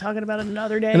maybe we'll about. talk about it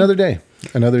another day. Another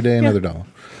day, another dollar.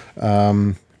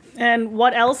 And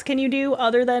what else can you do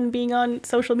other than being on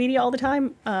social media all the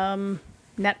time?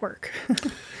 Network.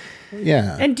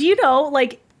 Yeah. And do you know,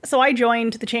 like, so I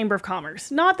joined the Chamber of Commerce.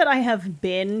 Not that I have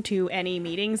been to any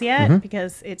meetings yet,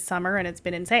 because it's summer and it's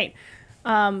been insane.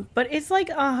 But it's like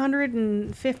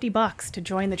 $150 to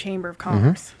join the Chamber of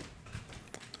Commerce.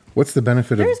 What's the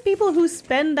benefit There's people who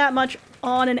spend that much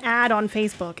on an ad on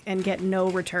Facebook and get no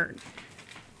return.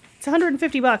 It's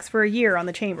 $150 for a year on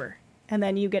the Chamber. And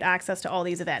then you get access to all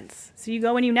these events. So you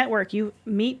go and you network, you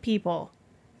meet people.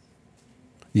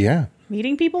 Yeah.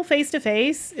 Meeting people face to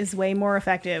face is way more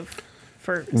effective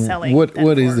for selling. What than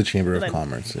is for- the Chamber of than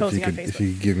Commerce? posting on If Facebook.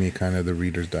 you could give me kind of the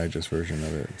Reader's Digest version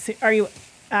of it. So are you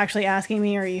actually asking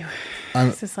me, or are you? I'm-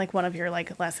 Is this like one of your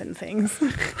like lesson things?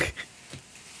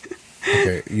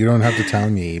 Okay, you don't have to tell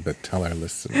me, but tell our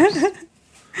listeners.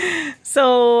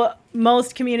 So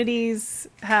most communities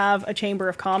have a Chamber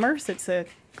of Commerce. It's a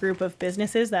group of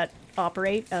businesses that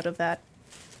operate out of that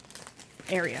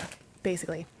area,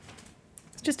 basically.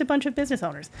 It's just a bunch of business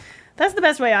owners. That's the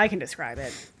best way I can describe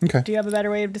it. Okay. Do you have a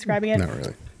better way of describing it? Not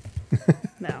really.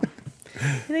 No.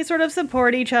 They sort of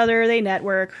support each other. They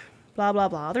network, blah, blah,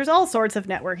 blah. There's all sorts of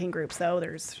networking groups, though.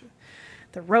 There's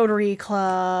the Rotary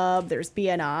Club. There's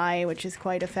BNI, which is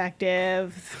quite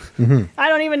effective. I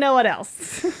don't even know what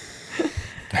else.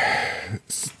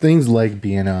 Things like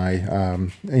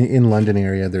BNI. In London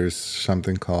area, there's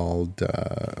something called,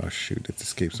 it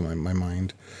escapes my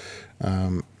mind.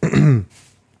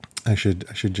 I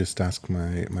should just ask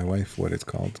my wife what it's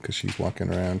called, because she's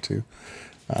walking around too.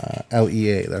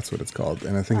 LEA, that's what it's called,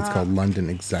 and I think it's called London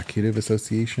Executive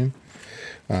Association.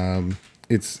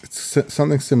 It's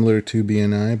something similar to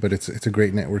BNI, but it's a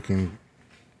great networking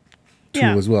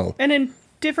tool as well. And in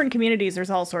different communities, there's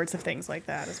all sorts of things like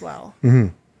that as well.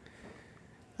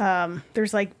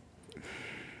 There's like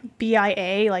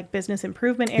BIA, like business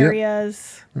improvement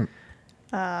areas.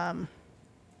 But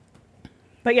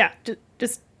yeah,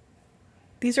 just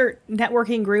these are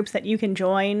networking groups that you can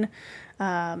join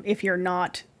if you're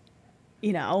not,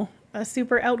 a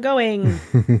super outgoing,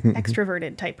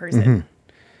 extroverted type person.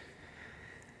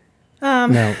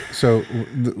 Now, so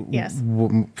Yes.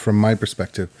 from my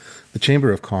perspective, the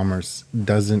Chamber of Commerce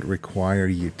doesn't require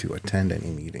you to attend any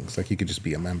meetings. Like, you could just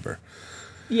be a member.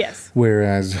 Yes.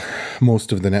 Whereas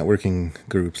most of the networking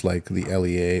groups, like the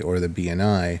LEA or the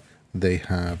BNI, they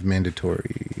have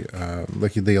mandatory,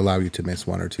 like they allow you to miss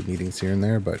one or two meetings here and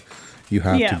there, but you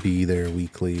have to be there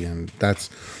weekly, and they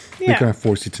kind of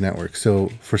force you to network. So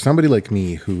for somebody like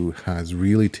me who has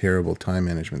really terrible time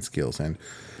management skills, and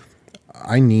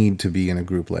I need to be in a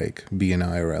group like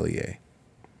BNI or LEA.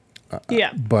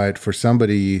 But for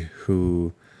somebody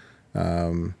who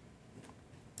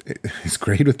is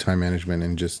great with time management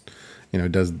and just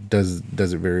does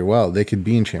it very well, they could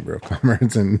be in Chamber of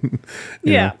Commerce, and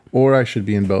you know, or I should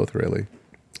be in both, really.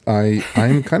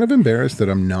 I'm kind of embarrassed that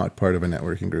I'm not part of a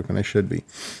networking group, and I should be.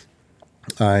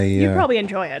 You probably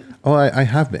enjoy it. Oh, I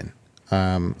have been.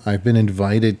 I've been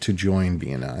invited to join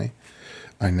BNI.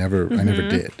 I never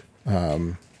did,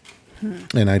 and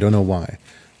I don't know why.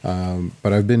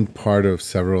 But I've been part of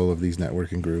several of these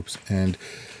networking groups, and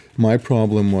my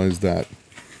problem was that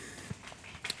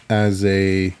I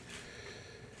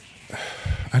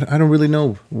don't really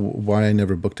know why I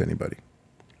never booked anybody.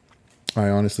 I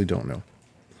honestly don't know.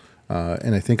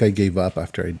 And I think I gave up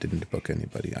after I didn't book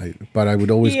anybody. But I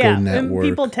would always go network.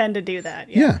 And people tend to do that.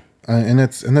 Yeah. And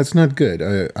that's not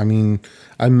good. I mean,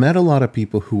 I met a lot of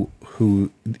people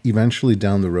who eventually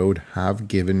down the road have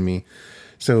given me.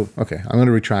 So, okay, I'm going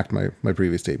to retract my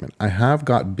previous statement. I have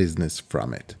got business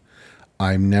from it.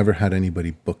 I've never had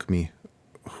anybody book me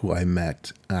who I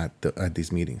met at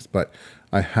these meetings, but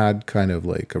I had kind of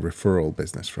like a referral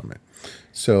business from it.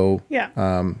 So,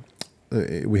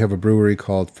 we have a brewery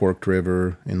called Forked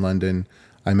River in London.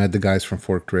 I met the guys from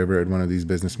Forked River at one of these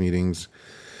business meetings.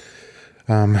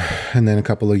 And then a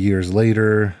couple of years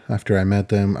later, after I met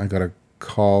them, I got a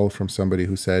call from somebody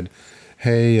who said,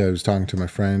 "Hey, I was talking to my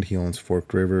friend. He owns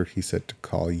Forked River. He said to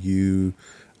call you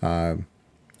to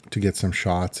get some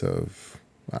shots of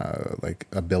like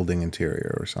a building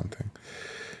interior or something."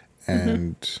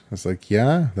 And I was like,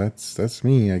 "Yeah, that's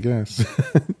me, I guess."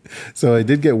 So I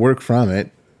did get work from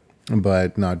it.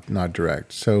 but not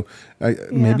direct. So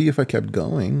maybe if I kept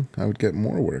going, I would get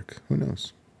more work. Who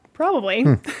knows? Probably.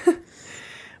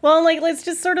 Well, like, let's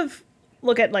just sort of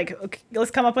look at, like, okay,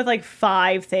 let's come up with like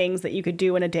 5 things that you could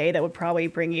do in a day that would probably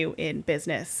bring you in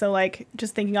business. So, like,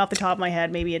 just thinking off the top of my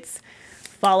head, maybe it's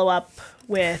follow up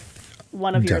with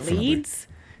one of your leads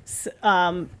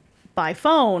by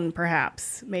phone,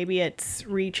 perhaps. Maybe it's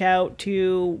reach out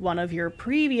to one of your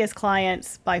previous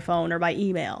clients by phone or by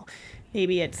email.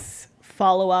 Maybe it's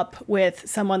follow up with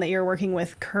someone that you're working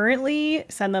with currently,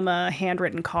 send them a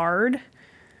handwritten card.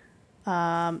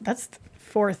 That's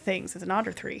 4 things. Is it not,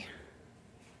 or 3?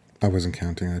 I wasn't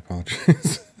counting. I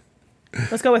apologize.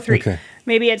 Let's go with 3. Okay.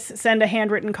 Maybe it's send a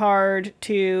handwritten card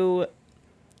to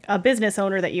a business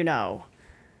owner that you know.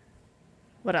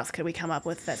 What else could we come up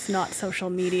with that's not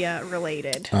social media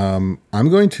related? I'm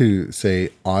going to say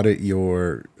audit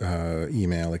your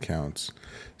email accounts.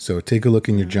 So take a look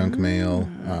in your junk mail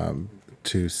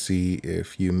to see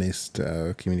if you missed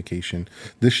communication.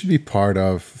 This should be part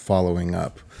of following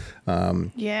up.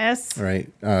 Yes.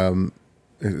 Right.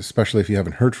 Especially if you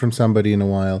haven't heard from somebody in a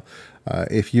while.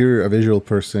 If you're a visual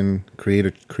person, create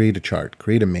a chart,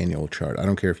 create a manual chart. I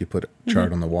don't care if you put a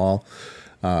chart on the wall,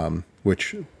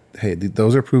 which, hey,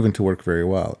 those are proven to work very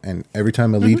well. And every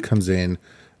time a lead comes in,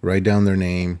 write down their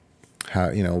name,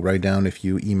 write down if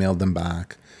you emailed them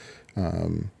back,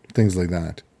 things like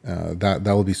that. That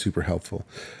will be super helpful.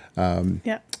 I'm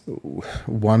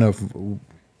going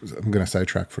to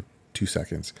sidetrack for 2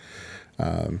 seconds.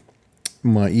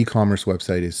 My e-commerce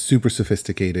website is super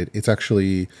sophisticated. It's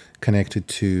actually connected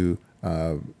to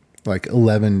like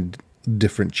 11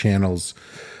 different channels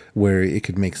where it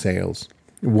could make sales.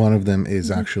 One of them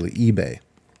is actually eBay.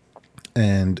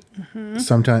 And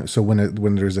sometimes, so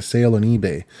when there's a sale on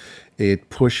eBay, it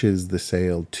pushes the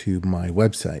sale to my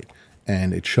website.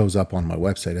 And it shows up on my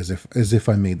website as if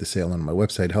I made the sale on my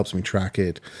website. It helps me track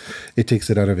it. It takes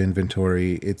it out of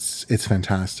inventory. It's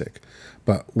fantastic.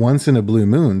 But once in a blue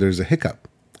moon, there's a hiccup.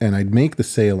 And I'd make the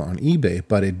sale on eBay,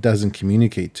 but it doesn't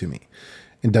communicate to me.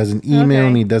 It doesn't email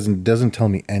me, doesn't tell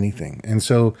me anything. And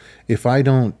so if I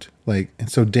don't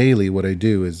daily what I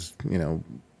do is,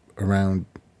 around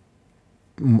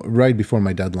right before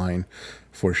my deadline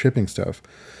for shipping stuff,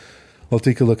 I'll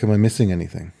take a look, am I missing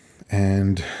anything?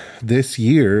 And this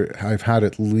year, I've had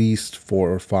at least 4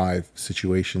 or 5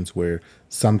 situations where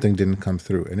something didn't come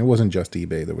through. And it wasn't just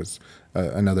eBay. There was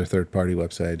another third-party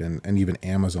website, and even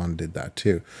Amazon did that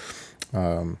too.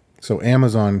 So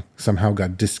Amazon somehow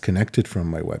got disconnected from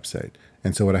my website.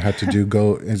 And so what I had to do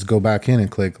go back in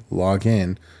and click log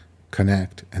in,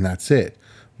 connect, and that's it.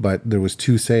 But there was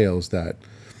 2 sales that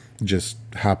just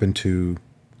happened to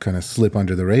kind of slip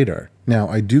under the radar. Now,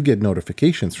 I do get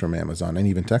notifications from Amazon and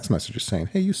even text messages saying,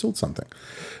 hey, you sold something.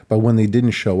 But when they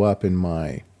didn't show up in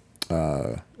my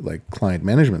client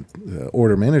management,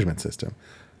 order management system,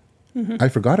 I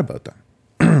forgot about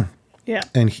them. Yeah.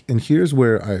 And here's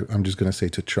where I'm just going to say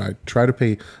to try to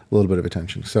pay a little bit of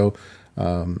attention. So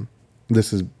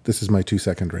this is my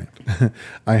 2-second rant.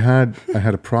 I had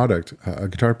a product, a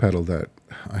guitar pedal that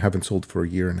I haven't sold for a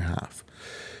year and a half.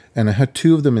 And I had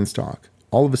 2 of them in stock.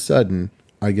 All of a sudden,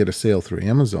 I get a sale through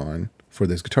Amazon for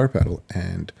this guitar pedal,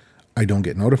 and I don't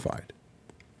get notified.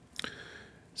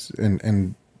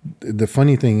 And the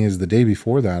funny thing is, the day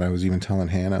before that, I was even telling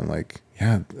Hannah, I'm like,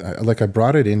 I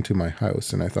brought it into my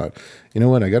house, and I thought, you know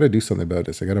what, I got to do something about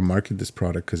this. I got to market this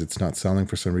product because it's not selling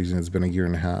for some reason. It's been a year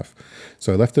and a half.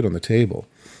 So I left it on the table,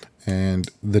 and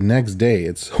the next day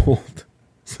it sold.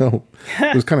 So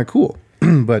it was kind of cool.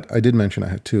 But I did mention I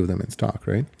had 2 of them in stock,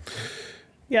 right?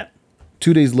 Yeah.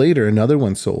 2 days later, another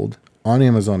one sold on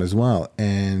Amazon as well.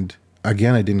 And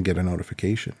again, I didn't get a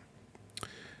notification.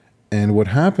 And what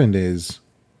happened is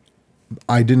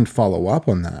I didn't follow up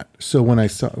on that. So when I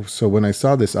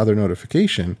saw this other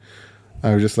notification,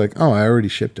 I was just like, oh, I already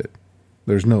shipped it.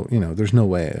 There's no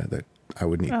way that I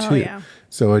would need 2. Yeah.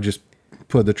 So I just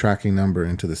put the tracking number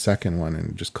into the second one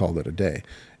and just called it a day.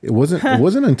 It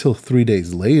wasn't until 3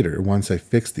 days later, once I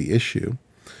fixed the issue,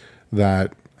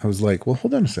 that I was like, well,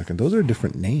 hold on a second. Those are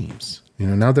different names.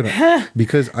 Now that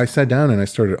because I sat down and I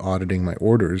started auditing my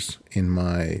orders in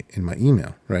my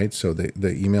email, right? So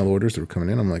the email orders that were coming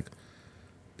in, I'm like,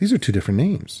 these are 2 different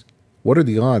names. What are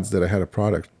the odds that I had a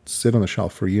product sit on the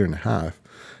shelf for a year and a half,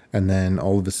 and then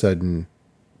all of a sudden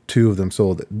 2 of them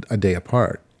sold a day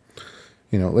apart?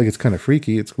 It's kind of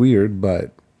freaky. It's weird,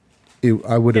 but it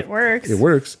works. It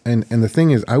works. And the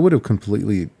thing is, I would have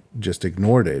completely just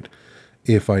ignored it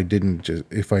if I didn't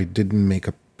make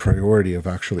a priority of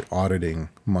actually auditing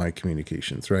my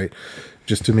communications, right?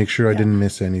 Just to make sure I didn't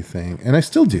miss anything. And I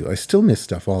still do. I still miss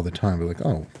stuff all the time. We're like,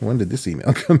 oh, when did this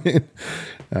email come in?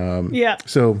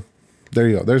 So there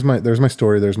you go. There's my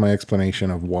story. There's my explanation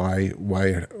of why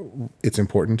it's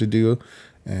important to do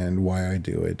and why I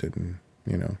do it. And,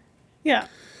 Yeah.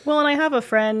 Well, and I have a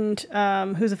friend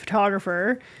who's a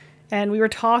photographer, and we were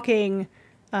talking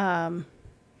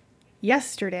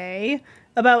yesterday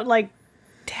about like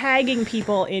tagging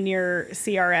people in your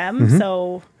CRM.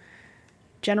 So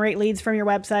generate leads from your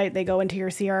website, they go into your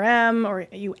CRM, or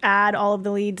you add all of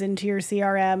the leads into your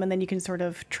CRM, and then you can sort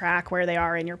of track where they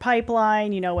are in your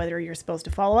pipeline, whether you're supposed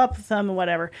to follow up with them and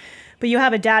whatever. But you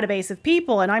have a database of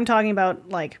people, and I'm talking about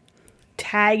like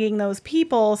tagging those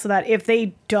people so that if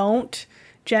they don't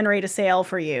generate a sale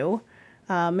for you,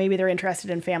 maybe they're interested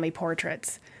in family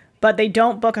portraits, but they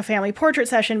don't book a family portrait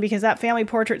session because that family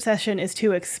portrait session is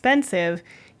too expensive,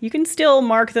 you can still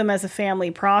mark them as a family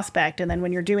prospect. And then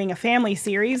when you're doing a family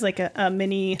series, like a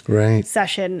mini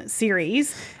session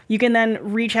series, you can then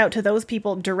reach out to those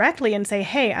people directly and say,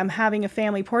 hey, I'm having a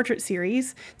family portrait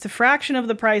series. It's a fraction of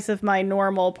the price of my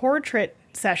normal portrait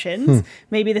sessions.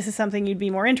 Maybe this is something you'd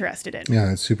be more interested in.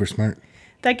 Yeah, it's super smart.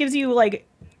 That gives you like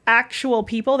actual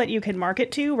people that you can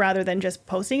market to rather than just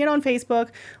posting it on Facebook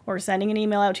or sending an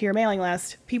email out to your mailing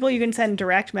list. People you can send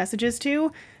direct messages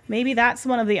to. Maybe that's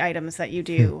one of the items that you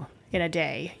do in a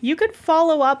day. You could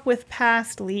follow up with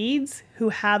past leads who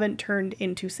haven't turned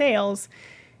into sales.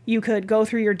 You could go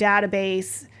through your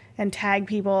database and tag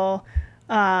people.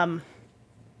 What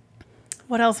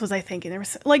else was I thinking? There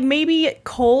was like maybe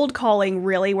cold calling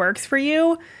really works for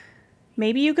you.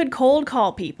 Maybe you could cold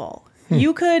call people.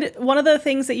 You could, one of the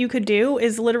things that you could do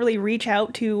is literally reach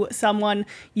out to someone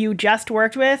you just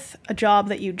worked with, a job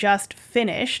that you just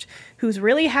finished, who's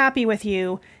really happy with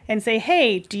you, and say,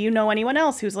 hey, do you know anyone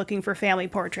else who's looking for family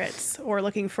portraits or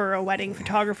looking for a wedding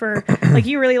photographer? Like,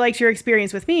 you really liked your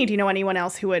experience with me. Do you know anyone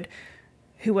else who would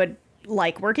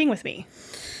like working with me?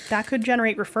 That could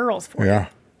generate referrals for you.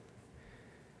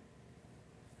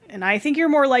 And I think you're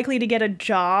more likely to get a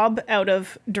job out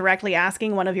of directly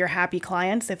asking one of your happy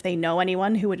clients if they know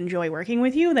anyone who would enjoy working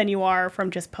with you than you are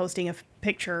from just posting a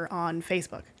picture on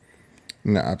Facebook.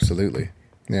 No, absolutely.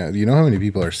 Yeah. Do you know how many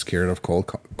people are scared of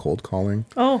cold calling?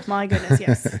 Oh, my goodness,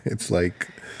 yes. It's like...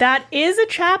 That is a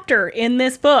chapter in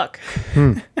this book.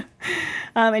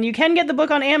 And you can get the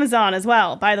book on Amazon as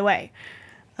well, by the way.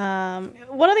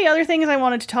 One of the other things I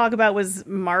wanted to talk about was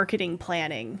marketing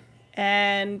planning.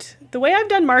 And the way I've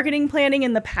done marketing planning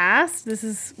in the past, this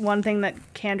is one thing that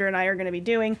Kendra and I are going to be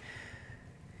doing,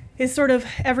 is sort of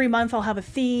every month I'll have a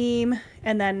theme,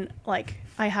 and then like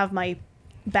I have my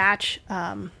batch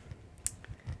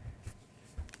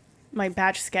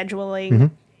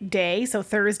scheduling day. So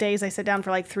Thursdays I sit down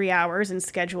for like 3 hours and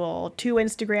schedule 2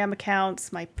 Instagram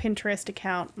accounts, my Pinterest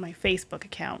account, my Facebook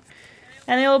account.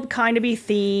 And it'll kind of be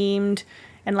themed.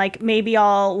 And like maybe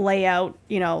I'll lay out,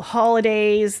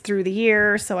 holidays through the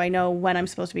year so I know when I'm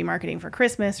supposed to be marketing for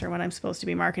Christmas or when I'm supposed to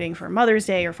be marketing for Mother's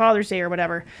Day or Father's Day or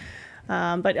whatever.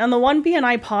 But on the One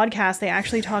BNI podcast, they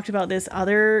actually talked about this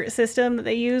other system that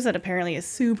they use that apparently is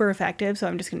super effective. So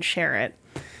I'm just going to share it.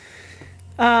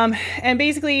 And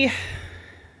basically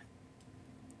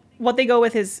what they go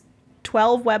with is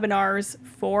 12 webinars,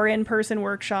 4 in-person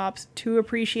workshops, 2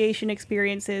 appreciation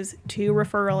experiences, 2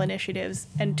 referral initiatives,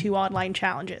 and 2 online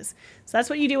challenges. So that's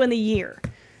what you do in the year.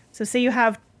 So say you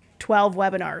have 12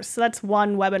 webinars. So that's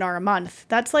 1 webinar a month.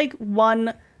 That's like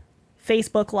 1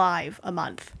 Facebook Live a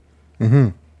month.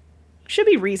 Should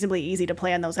be reasonably easy to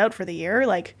plan those out for the year.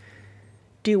 Like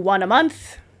do 1 a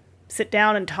month, sit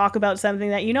down and talk about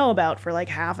something that you know about for like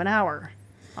half an hour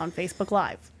on Facebook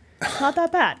Live. Not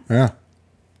that bad. Yeah.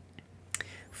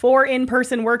 4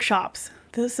 in-person workshops.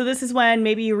 So this is when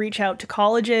maybe you reach out to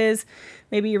colleges,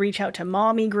 maybe you reach out to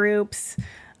mommy groups.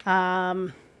 I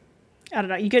don't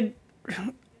know. You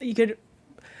could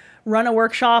run a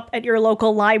workshop at your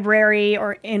local library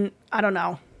or I don't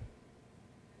know.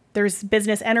 There's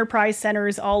business enterprise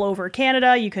centers all over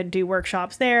Canada. You could do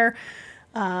workshops there.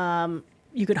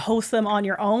 You could host them on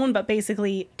your own, but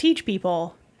basically teach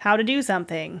people how to do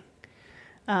something.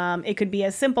 It could be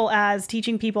as simple as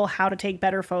teaching people how to take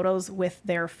better photos with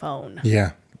their phone.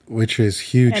 Yeah, which is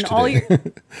huge and today.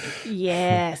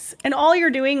 Yes. And all you're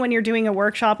doing when you're doing a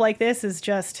workshop like this is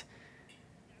just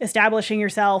establishing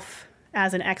yourself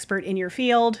as an expert in your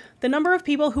field. The number of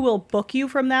people who will book you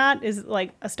from that is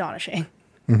like astonishing.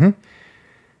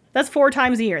 That's 4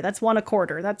 times a year. That's 1 a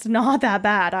quarter. That's not that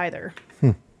bad either.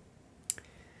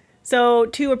 So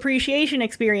 2 appreciation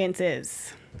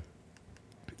experiences.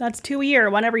 That's 2 a year,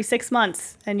 1 every 6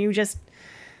 months. And you just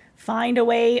Find a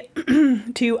way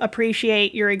to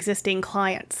appreciate your existing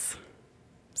clients.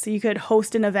 So you could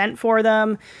host an event for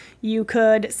them. You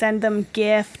could send them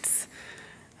gifts.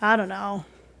 I don't know.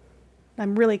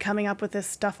 I'm really coming up with this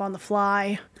stuff on the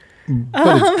fly.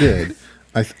 But it's good.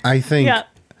 I think Yeah.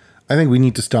 I think we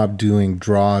need to stop doing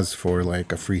draws for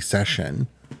like a free session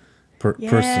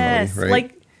personally, right?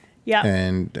 Like, yeah.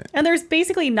 And there's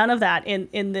basically none of that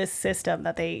in this system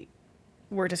that they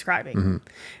were describing.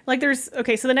 Like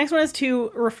so the next one is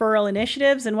 2 referral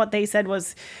initiatives. And what they said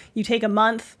was you take a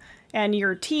month and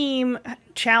your team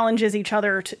challenges each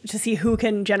other to see who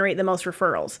can generate the most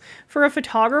referrals. For a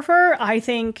photographer, I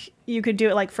think you could do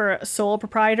it like for a sole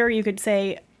proprietor. You could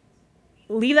say,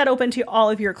 leave that open to all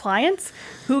of your clients.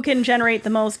 Who can generate the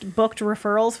most booked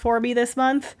referrals for me this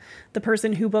month? The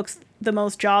person who books the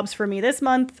most jobs for me this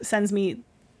month sends me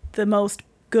the most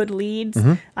good leads.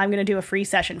 I'm going to do a free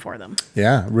session for them.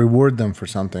 yeah, reward them for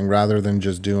something rather than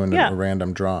just doing a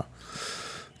random draw.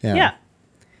 Yeah.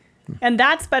 And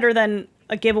that's better than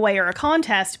a giveaway or a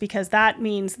contest, because that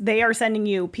means they are sending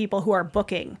you people who are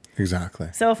booking. Exactly.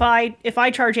 So if I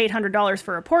charge $800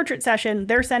 for a portrait session,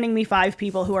 they're sending me 5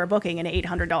 people who are booking an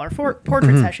 $800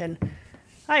 portrait session.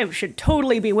 I should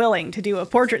totally be willing to do a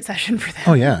portrait session for them.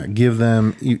 Oh yeah, give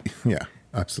them. Yeah,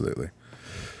 absolutely.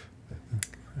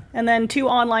 And then 2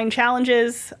 online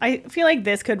challenges. I feel like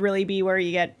this could really be where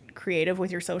you get creative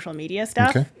with your social media stuff.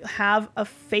 Okay. Have a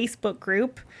Facebook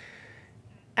group.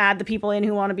 Add the people in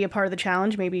who want to be a part of the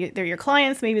challenge. Maybe they're your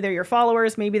clients. Maybe they're your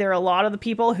followers. Maybe they're a lot of the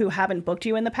people who haven't booked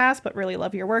you in the past but really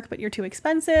love your work, but you're too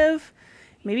expensive.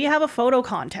 Maybe you have a photo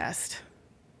contest.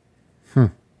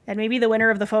 And maybe the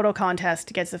winner of the photo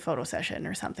contest gets a photo session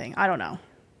or something. I don't know.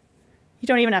 You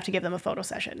don't even have to give them a photo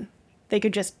session. They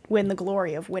could just win the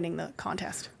glory of winning the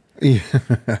contest. Yeah,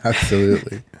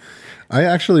 absolutely. I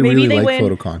actually Maybe really they like win.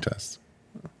 photo contests.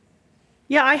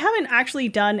 Yeah, I haven't actually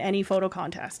done any photo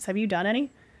contests. Have you done any?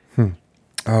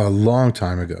 A long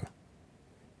time ago.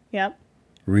 Yep.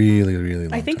 Really, really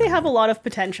long I think time they have a lot of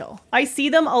potential. I see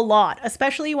them a lot,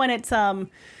 especially when it's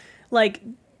like,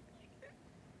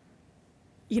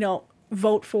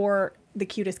 vote for the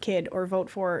cutest kid or vote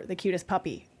for the cutest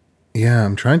puppy. Yeah,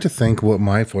 I'm trying to think what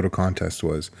my photo contest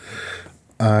was.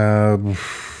 I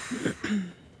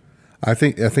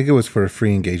think it was for a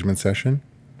free engagement session.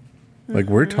 Like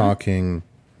we're talking,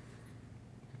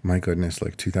 my goodness,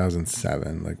 like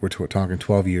 2007. Like we're talking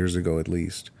 12 years ago at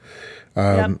least.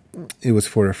 It was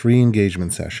for a free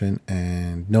engagement session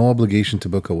and no obligation to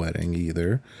book a wedding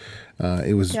either.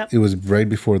 It was right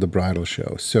before the bridal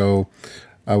show. So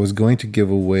I was going to give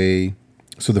away.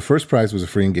 So the first prize was a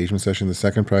free engagement session. The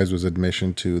second prize was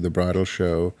admission to the bridal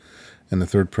show. And the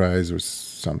third prize was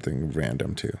something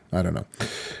random too. I don't know.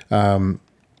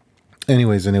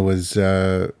 Anyways, and it was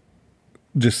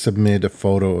just submit a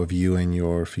photo of you and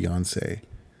your fiance.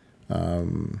 I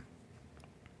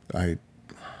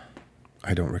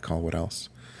don't recall what else.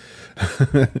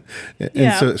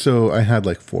 And so I had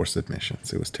like 4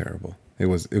 submissions. It was terrible. It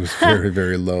was very,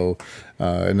 very low.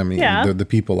 And I mean, the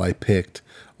people I picked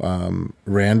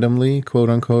randomly, quote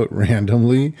unquote,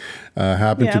 randomly,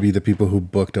 happened to be the people who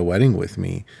booked a wedding with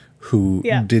me who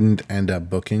didn't end up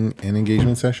booking an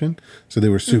engagement session. So they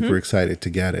were super excited to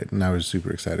get it. And I was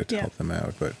super excited to help them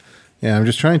out. But yeah, I'm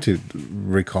just trying to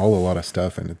recall a lot of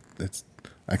stuff. And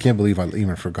I can't believe I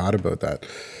even forgot about that.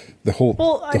 The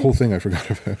whole thing I forgot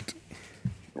about.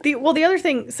 The other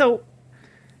thing, so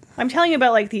I'm telling you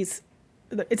about like these,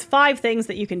 it's 5 things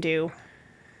that you can do.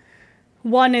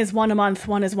 One is 1 a month,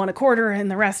 one is 1 a quarter, and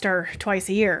the rest are twice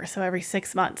a year. So every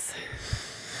 6 months.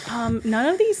 None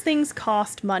of these things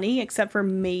cost money except for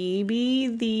maybe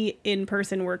the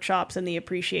in-person workshops and the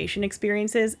appreciation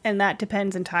experiences. And that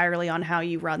depends entirely on how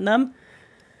you run them.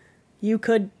 You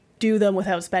could do them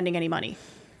without spending any money.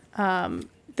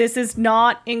 This is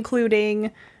not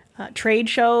including trade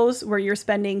shows where you're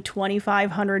spending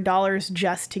 $2,500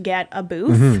 just to get a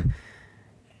booth.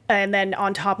 And then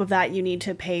on top of that, you need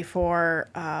to pay for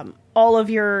all of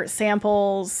your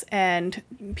samples and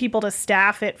people to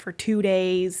staff it for 2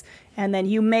 days. And then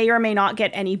you may or may not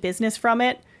get any business from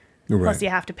it. Right. Plus you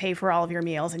have to pay for all of your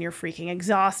meals and you're freaking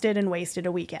exhausted and wasted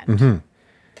a weekend.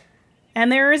 And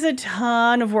there is a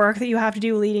ton of work that you have to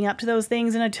do leading up to those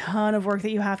things and a ton of work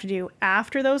that you have to do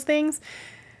after those things.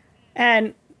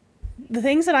 And the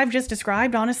things that I've just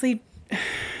described, honestly,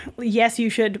 yes, you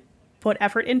should put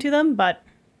effort into them, but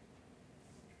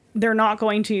they're not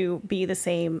going to be the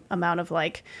same amount of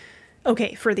like,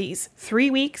 okay, for these 3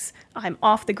 weeks, I'm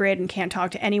off the grid and can't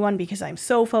talk to anyone because I'm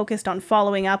so focused on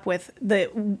following up with the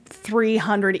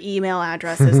 300 email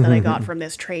addresses that I got from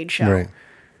this trade show. Right.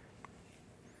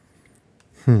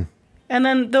 And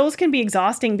then those can be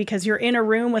exhausting because you're in a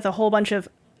room with a whole bunch of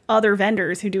other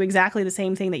vendors who do exactly the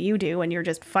same thing that you do, and you're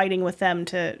just fighting with them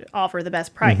to offer the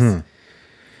best price. Mm-hmm.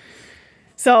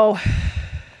 So,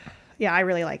 yeah, I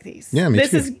really like these. Yeah, me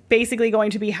This too. is basically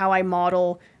going to be how I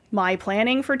model my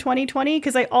planning for 2020,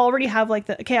 because I already have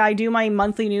like I do my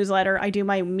monthly newsletter, I do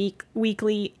my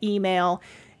weekly email,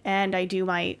 and I do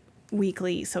my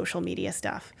weekly social media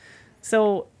stuff.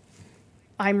 So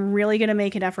I'm really going to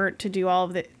make an effort to do all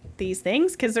of these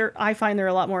things, because I find they're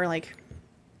a lot more like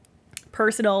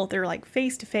personal. They're like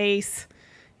face-to-face.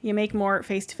 You make more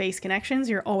face-to-face connections.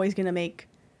 You're always going to make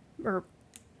or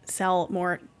sell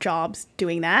more jobs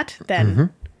doing that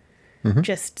than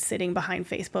just sitting behind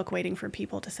Facebook waiting for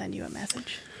people to send you a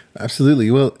message.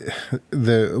 Absolutely. Well,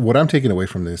 what I'm taking away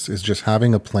from this is just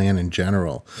having a plan in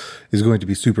general is going to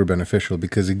be super beneficial,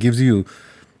 because it gives you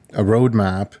a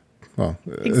roadmap. Well,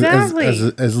 exactly.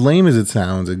 As lame as it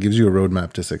sounds, it gives you a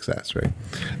roadmap to success, right?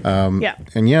 Yeah.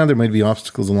 And yeah, there might be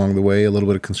obstacles along the way, a little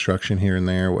bit of construction here and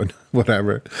there,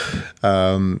 whatever.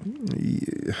 A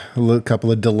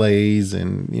couple of delays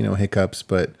and, hiccups.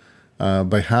 But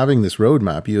by having this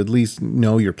roadmap, you at least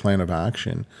know your plan of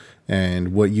action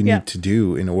and what you need to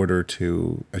do in order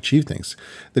to achieve things.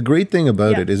 The great thing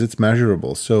about it is it's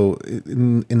measurable. So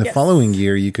in the following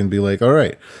year, you can be like, all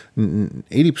right,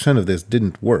 80% of this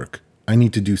didn't work. I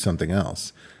need to do something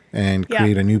else and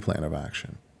create a new plan of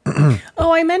action.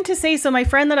 Oh, I meant to say, so my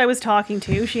friend that I was talking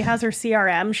to, she has her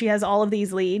CRM. She has all of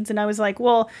these leads. And I was like,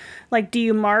 well, do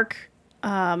you mark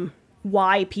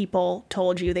why people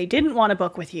told you they didn't want to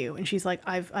book with you? And she's like,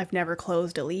 I've never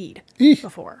closed a lead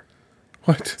before.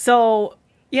 What? So,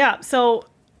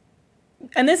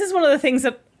 and this is one of the things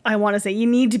that I want to say you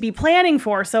need to be planning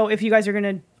for. So if you guys are going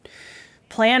to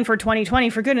plan for 2020,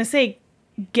 for goodness sake,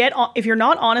 if you're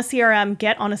not on a CRM,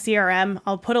 get on a CRM.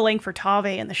 I'll put a link for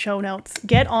Tave in the show notes.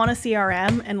 Get on a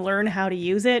CRM and learn how to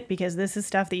use it, because this is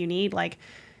stuff that you need.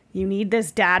 You need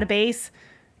this database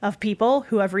of people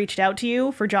who have reached out to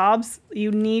you for jobs.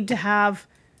 You need to have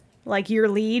your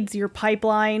leads, your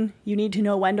pipeline. You need to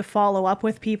know when to follow up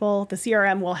with people. The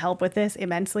CRM will help with this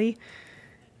immensely.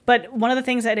 But one of the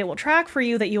things that it will track for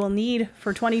you that you will need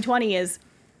for 2020 is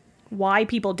why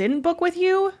people didn't book with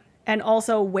you, and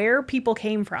also where people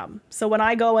came from. So when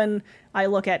I go and I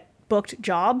look at booked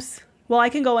jobs, I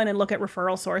can go in and look at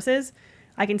referral sources.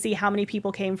 I can see how many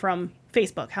people came from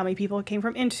Facebook, how many people came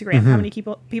from Instagram, how many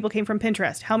people came from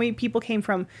Pinterest, how many people came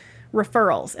from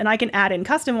referrals. And I can add in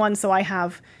custom ones, so I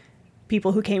have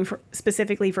people who came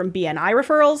specifically from BNI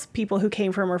referrals, people who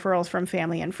came from referrals from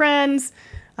family and friends,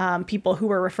 people who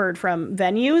were referred from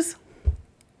venues.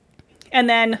 And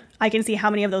then I can see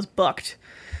how many of those booked.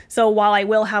 So while I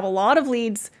will have a lot of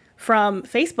leads from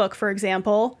Facebook, for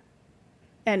example,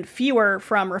 and fewer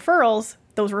from referrals,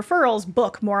 those referrals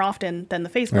book more often than the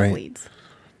Facebook leads.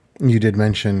 You did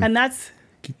mention... And that's...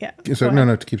 Yeah. So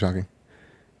no, keep talking.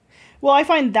 Well, I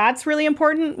find that's really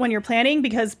important when you're planning,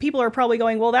 because people are probably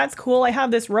going, well, that's cool, I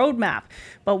have this roadmap,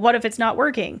 but what if it's not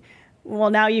working? Well,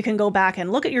 now you can go back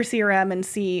and look at your CRM and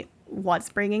see what's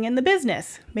bringing in the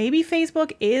business. Maybe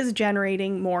Facebook is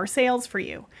generating more sales for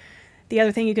you. The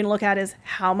other thing you can look at is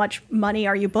how much money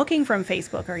are you booking from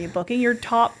Facebook? Are you booking your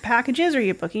top packages? Or are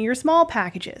you booking your small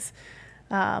packages?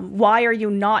 Why are you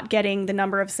not getting the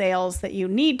number of sales that you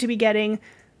need to be getting?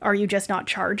 Are you just not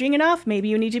charging enough? Maybe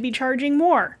you need to be charging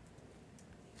more.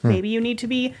 Maybe you need to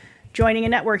be joining a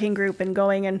networking group and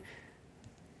going and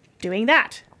doing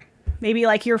that. Maybe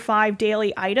your 5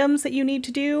 daily items that you need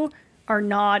to do are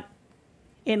not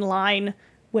in line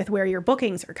with where your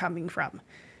bookings are coming from.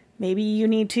 Maybe you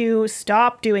need to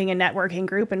stop doing a networking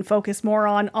group and focus more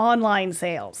on online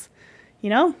sales,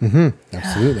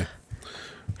 Absolutely.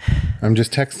 I'm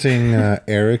just texting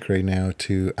Eric right now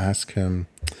to ask him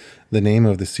the name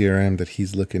of the CRM that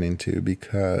he's looking into,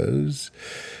 because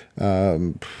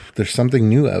there's something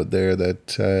new out there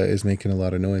that is making a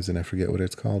lot of noise, and I forget what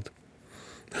it's called.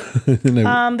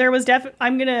 There was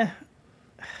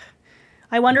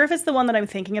I wonder if it's the one that I'm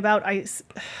thinking about.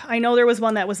 I know there was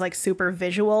one that was super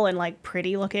visual and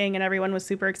pretty looking, and everyone was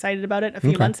super excited about it a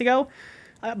few months ago,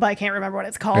 but I can't remember what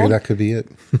it's called. Maybe that could be it.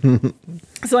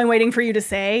 So I'm waiting for you to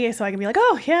say, so I can be like,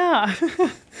 oh yeah.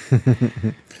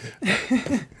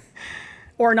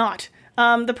 Or not.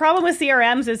 The problem with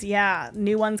CRMs is,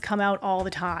 new ones come out all the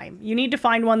time. You need to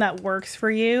find one that works for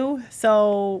you.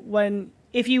 So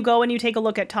if you go and you take a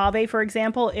look at Tave, for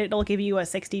example, it'll give you a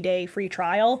 60-day free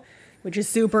trial, which is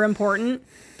super important,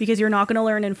 because you're not going to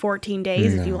learn in 14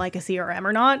 days if you like a CRM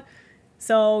or not.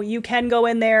 So you can go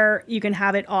in there, you can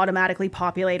have it automatically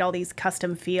populate all these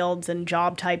custom fields and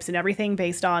job types and everything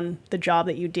based on the job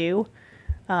that you do.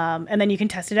 And then you can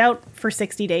test it out for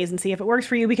 60 days and see if it works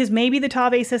for you, because maybe the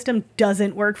Tave system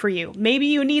doesn't work for you. Maybe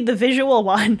you need the visual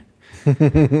one,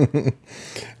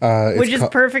 which is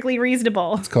perfectly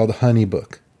reasonable. It's called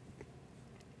HoneyBook.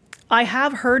 I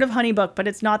have heard of HoneyBook, but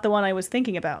it's not the one I was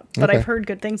thinking about. But I've heard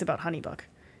good things about HoneyBook.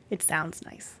 It sounds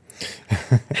nice.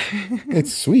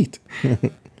 It's sweet.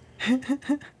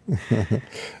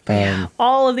 Yeah,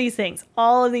 all of these things.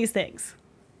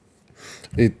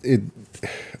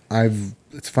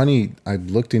 It's funny, I've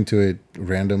looked into it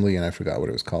randomly and I forgot what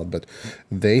it was called, but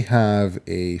they have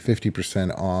a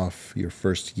 50% off your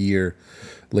first year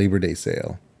Labor Day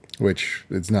sale, which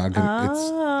it's not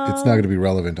going to be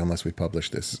relevant unless we publish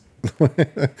this.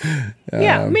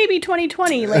 Yeah, maybe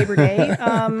 2020 Labor Day.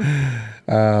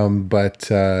 But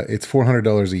it's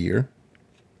 $400 a year.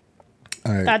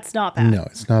 That's not bad. No,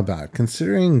 it's not bad.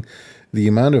 Considering the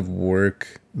amount of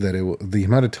work the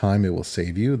amount of time it will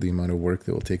save you, the amount of work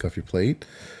that will take off your plate,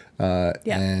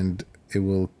 and it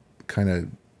will kind of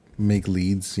make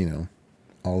leads,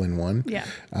 all in one. Yeah.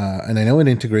 And I know it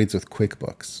integrates with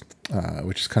QuickBooks,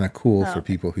 which is kind of cool for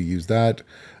people who use that.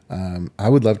 I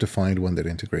would love to find one that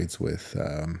integrates with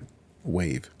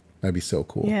Wave. That'd be so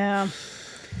cool. Yeah.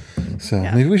 So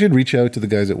maybe we should reach out to the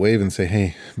guys at Wave and say,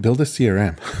 hey, build a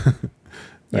CRM.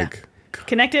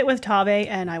 Connect it with Tave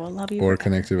and I will love you. Or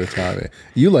connect it with Tave.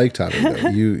 You like Tave, though.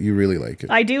 You really like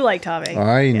it. I do like Tave.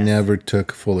 I never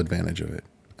took full advantage of it.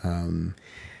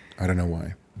 I don't know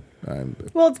why.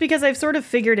 Well, it's because I've sort of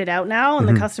figured it out now, and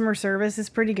the customer service is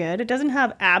pretty good. It doesn't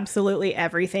have absolutely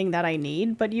everything that I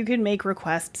need, but you can make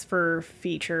requests for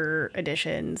feature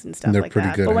additions and stuff like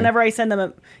that. But whenever I send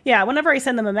them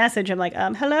a message, I'm like,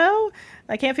 hello,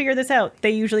 I can't figure this out.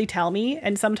 They usually tell me,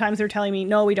 and sometimes they're telling me,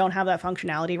 no, we don't have that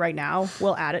functionality right now.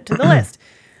 We'll add it to the list.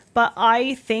 But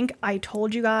I think I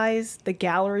told you guys the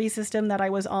gallery system that I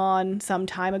was on some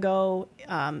time ago,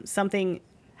 something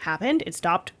happened. It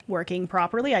stopped working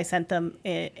properly. I sent them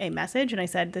a message and I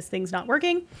said, this thing's not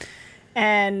working.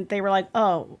 And they were like,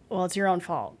 oh, well, it's your own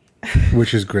fault.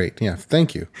 Which is great. Yeah.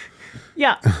 Thank you.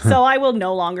 Yeah. So I will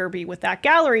no longer be with that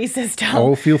gallery system.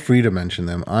 Oh, feel free to mention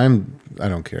them. I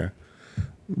don't care.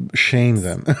 Shame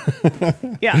them.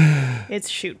 Yeah. It's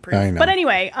shoot proof. I know. But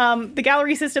anyway, the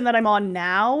gallery system that I'm on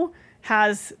now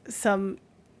has some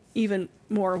even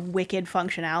more wicked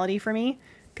functionality for me,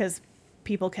 because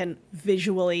people can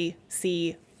visually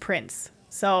see prints.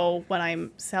 So when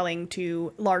I'm selling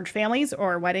to large families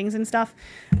or weddings and stuff,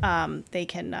 they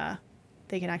can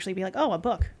actually be like, oh, a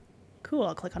book. Cool.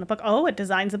 I'll click on a book. Oh, it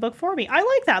designs a book for me. I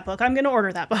like that book. I'm going to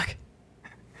order that book.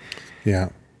 Yeah.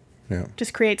 Yeah.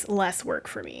 Just creates less work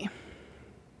for me.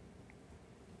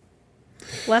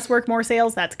 Less work, more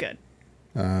sales. That's good.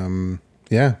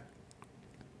 Yeah.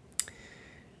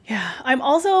 Yeah, I'm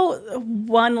also,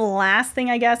 one last thing,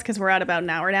 I guess, because we're at about an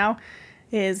hour now,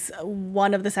 is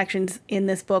one of the sections in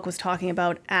this book was talking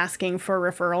about asking for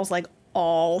referrals, like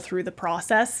all through the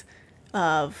process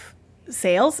of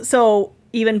sales. So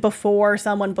even before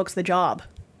someone books the job,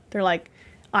 they're like,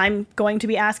 I'm going to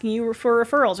be asking you for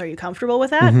referrals. Are you comfortable with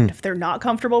that? Mm-hmm. If they're not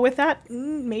comfortable with that,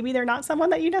 maybe they're not someone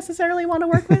that you necessarily want to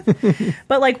work with.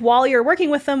 But like while you're working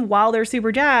with them, while they're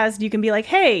super jazzed, you can be like,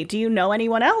 hey, do you know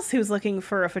anyone else who's looking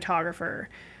for a photographer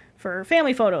for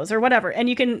family photos or whatever? And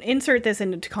you can insert this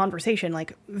into conversation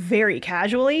like very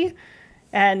casually,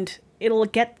 and it'll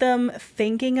get them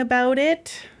thinking about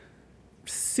it.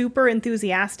 Super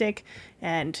enthusiastic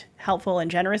and helpful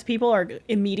and generous people are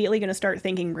immediately going to start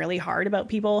thinking really hard about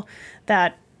people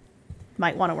that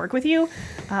might want to work with you.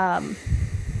 And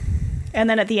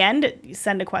then at the end, you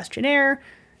send a questionnaire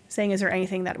saying, is there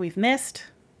anything that we've missed?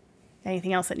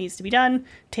 Anything else that needs to be done?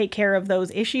 Take care of those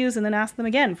issues and then ask them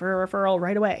again for a referral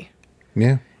right away.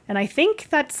 Yeah. And I think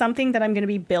that's something that I'm going to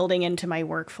be building into my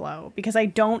workflow, because I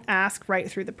don't ask right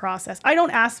through the process. I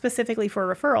don't ask specifically for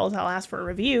referrals. I'll ask for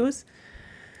reviews.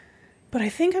 But I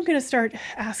think I'm going to start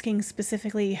asking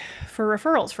specifically for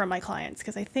referrals from my clients,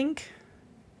 because I think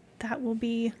that will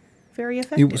be very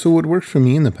effective. So what worked for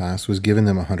me in the past was giving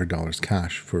them $100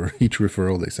 cash for each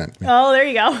referral they sent me. Oh, there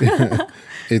you go.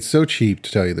 It's so cheap,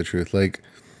 to tell you the truth. Like,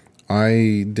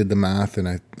 I did the math and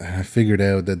I figured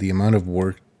out that the amount of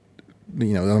work,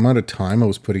 the amount of time I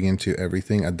was putting into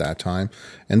everything at that time,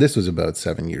 and this was about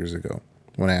 7 years ago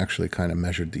when I actually kind of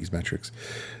measured these metrics.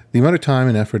 The amount of time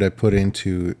and effort I put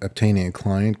into obtaining a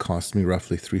client cost me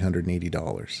roughly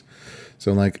 $380.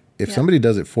 So like, if somebody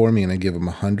does it for me and I give them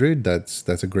 $100,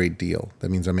 that's a great deal.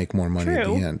 That means I make more money at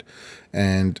the end.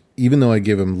 And even though I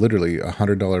give them literally a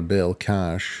 $100 bill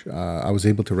cash, I was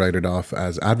able to write it off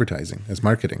as advertising, as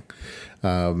marketing.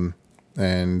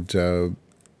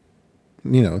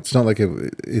 it's not like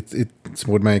it's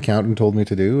what my accountant told me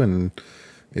to do, and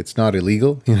it's not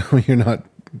illegal. You're not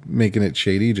making it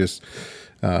shady. Just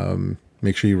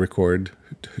make sure you record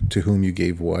to whom you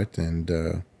gave what, and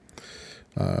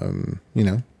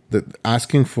that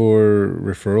asking for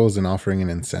referrals and offering an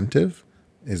incentive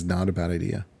is not a bad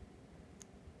idea.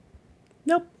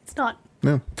 Nope, it's not.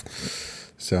 No.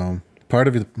 So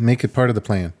make it part of the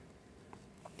plan.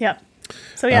 Yeah.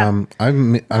 So yeah. I've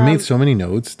made so many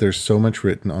notes. There's so much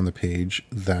written on the page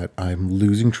that I'm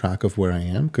losing track of where I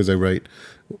am, because I write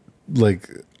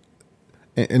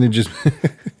and it just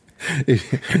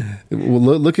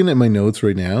looking at my notes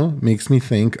right now makes me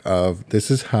think of, this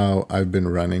is how I've been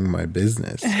running my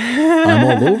business. I'm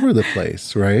all over the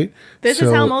place, right? This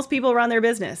is how most people run their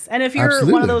business. And if you're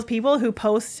Absolutely. one of those people who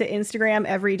posts to Instagram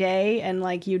every day and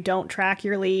like you don't track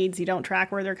your leads, you don't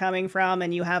track where they're coming from,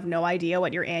 and you have no idea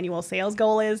what your annual sales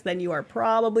goal is, then you are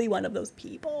probably one of those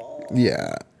people.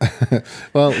 Yeah.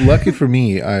 Well, lucky for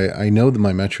me, I know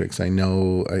my metrics. I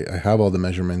know I have all the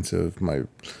measurements of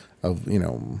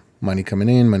money coming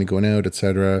in, money going out,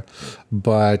 etc.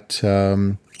 But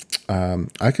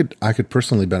I could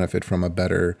personally benefit from a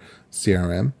better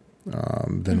CRM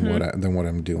than what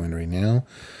I'm doing right now,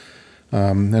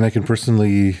 and I can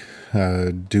personally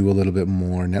do a little bit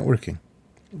more networking.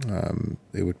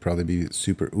 It would probably be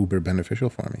super uber beneficial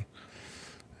for me.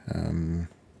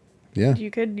 Yeah,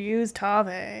 You could use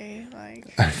Tave.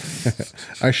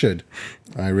 I should.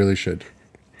 I really should.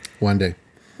 One day.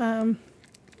 Yeah.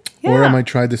 Or I might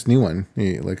try this new one.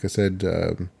 Like I said,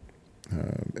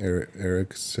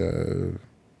 Eric's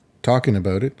talking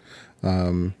about it.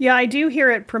 Yeah, I do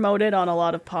hear it promoted on a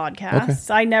lot of podcasts.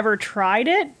 Okay. I never tried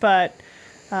it, but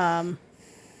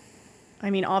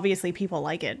obviously people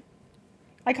like it.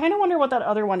 I kind of wonder what that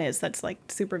other one is that's like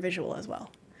super visual as well.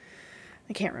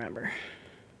 I can't remember.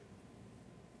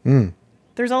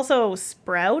 There's also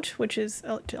Sprout, which is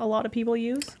a lot of people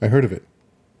use. I heard of it.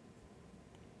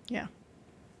 Yeah.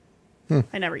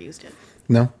 I never used it.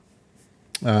 No.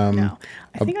 No.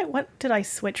 I think what did I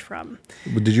switch from?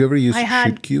 Did you ever use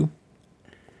ShootQ?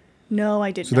 No,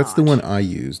 I did not. So that's the one I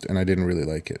used, and I didn't really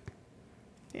like it.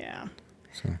 Yeah.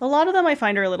 So. A lot of them I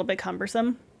find are a little bit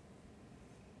cumbersome.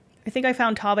 I think I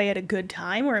found Tave at a good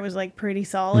time where it was like pretty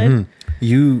solid.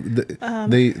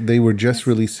 They were just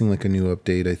releasing like a new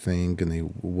update, I think, and they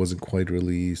wasn't quite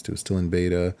released. It was still in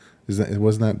beta.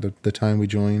 Wasn't that the time we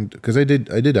joined? Because I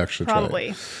did actually Probably.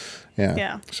 try it.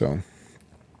 Yeah. So,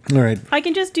 all right. I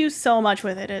can just do so much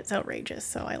with it. It's outrageous.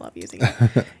 So I love using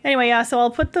it. Anyway, yeah. So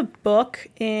I'll put the book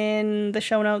in the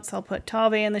show notes. I'll put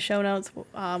Tave in the show notes.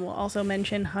 We'll also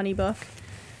mention Honeybook.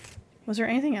 Was there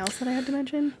anything else that I had to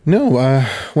mention? No.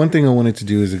 One thing I wanted to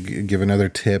do is give another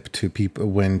tip to people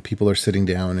when people are sitting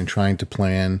down and trying to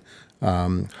plan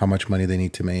how much money they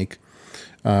need to make.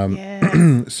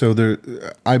 Yes. So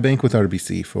I bank with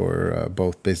RBC for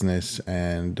both business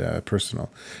and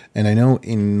personal. And I know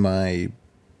in my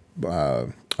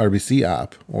RBC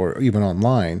app or even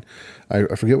online,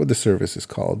 I forget what the service is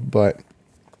called, but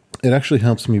it actually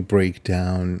helps me break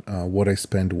down what I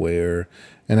spend where,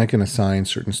 and I can assign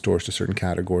certain stores to certain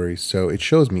categories. So it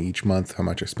shows me each month how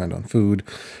much I spend on food,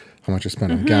 how much I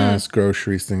spend on gas,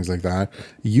 groceries, things like that.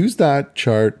 Use that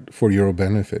chart for your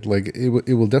benefit. Like it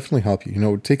will definitely help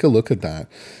you. Take a look at that.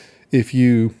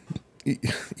 Even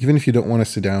if you don't want to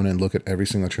sit down and look at every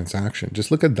single transaction, just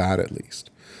look at that at least.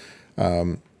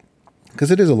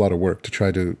 Because it is a lot of work to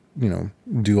try to,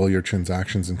 do all your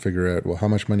transactions and figure out, well, how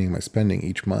much money am I spending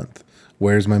each month?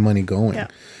 Where's my money going? Yeah.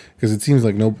 Because it seems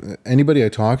like anybody I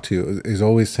talk to is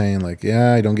always saying like,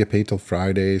 yeah, I don't get paid till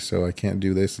Friday, so I can't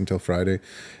do this until Friday.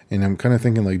 And I'm kind of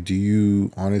thinking like, do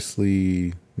you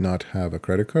honestly not have a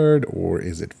credit card, or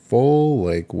is it full?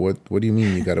 Like, what do you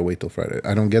mean you got to wait till Friday?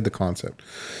 I don't get the concept.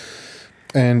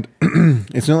 And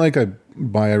it's not like I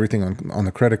buy everything on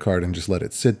the credit card and just let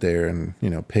it sit there and,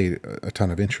 pay a ton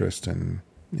of interest and,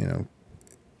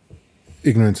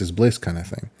 ignorance is bliss kind of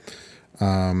thing.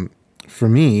 For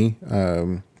me,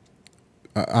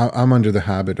 I'm under the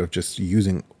habit of just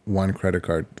using one credit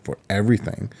card for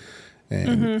everything,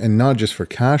 and not just for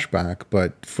cash back,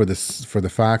 but for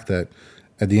the fact that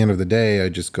at the end of the day, I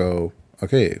just go,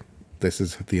 okay, this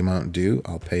is the amount due.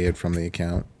 I'll pay it from the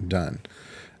account. Done.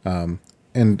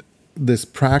 And this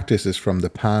practice is from the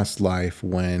past life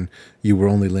when you were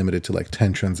only limited to like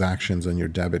 10 transactions on your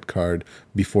debit card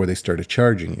before they started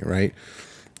charging you, right?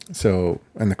 So,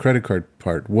 and the credit card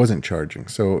part wasn't charging.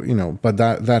 So, but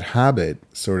that habit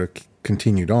sort of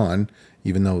continued on,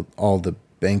 even though all the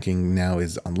banking now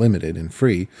is unlimited and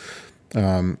free.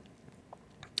 And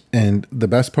the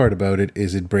best part about it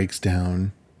is it breaks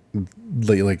down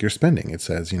like you're spending. It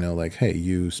says, like, hey,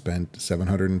 you spent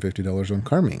 $750 on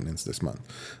car maintenance this month.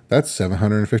 That's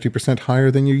 750%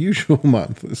 higher than your usual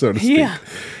month, so to speak. Yeah.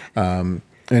 And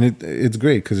it's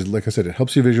great because, like I said, it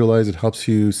helps you visualize. It helps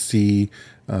you see,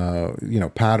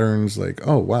 patterns like,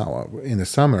 oh, wow, in the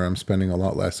summer, I'm spending a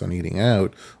lot less on eating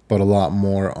out, but a lot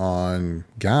more on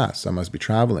gas. I must be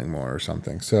traveling more or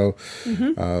something. So,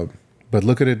 but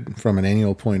look at it from an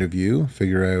annual point of view,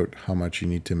 figure out how much you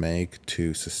need to make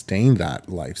to sustain that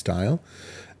lifestyle.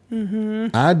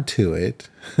 Add to it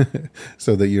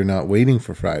so that you're not waiting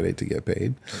for Friday to get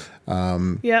paid.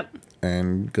 Yep.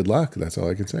 And good luck. That's all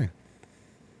I can say.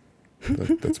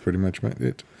 That's pretty much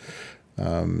it.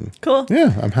 Cool.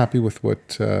 Yeah, I'm happy with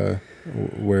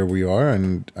where we are,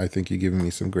 and I think you're giving me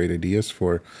some great ideas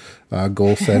for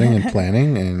goal setting and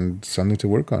planning, and something to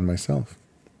work on myself.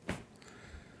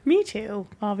 Me too.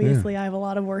 Obviously, I have a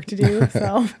lot of work to do.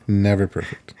 So Never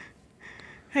perfect.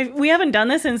 we haven't done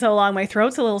this in so long. My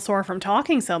throat's a little sore from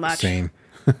talking so much. Same.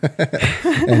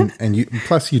 and you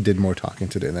plus you did more talking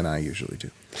today than I usually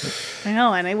do. I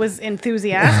know, and it was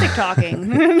enthusiastic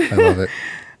talking. I love it.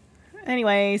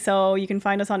 Anyway, so you can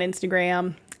find us on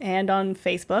Instagram and on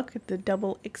Facebook at the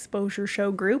Double Exposure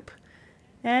Show group.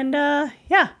 And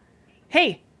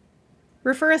hey,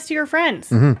 refer us to your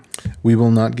friends. We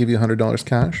will not give you $100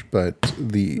 cash, but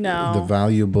the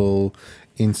valuable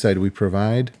insight we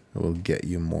provide will get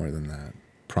you more than that.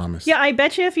 Promise. Yeah, I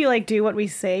bet you if you do what we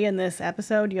say in this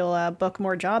episode, you'll book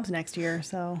more jobs next year.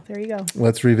 So there you go.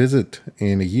 Let's revisit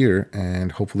in a year,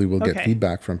 and hopefully we'll get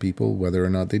feedback from people whether or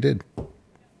not they did.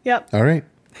 Yep. All right.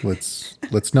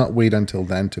 Let's not wait until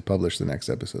then to publish the next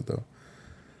episode, though.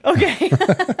 Okay.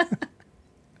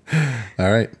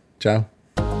 All right. Ciao.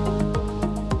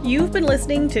 You've been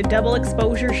listening to Double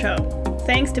Exposure Show.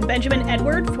 Thanks to Benjamin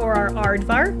Edward for our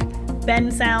aardvark,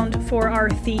 Ben Sound for our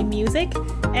theme music,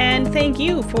 and thank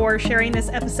you for sharing this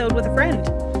episode with a friend.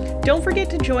 Don't forget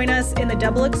to join us in the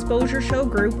Double Exposure Show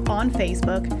group on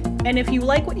Facebook, and if you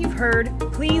like what you've heard,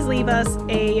 please leave us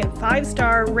a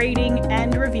 5-star rating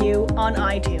and review on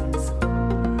iTunes.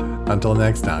 Until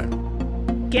next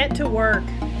time. Get to work.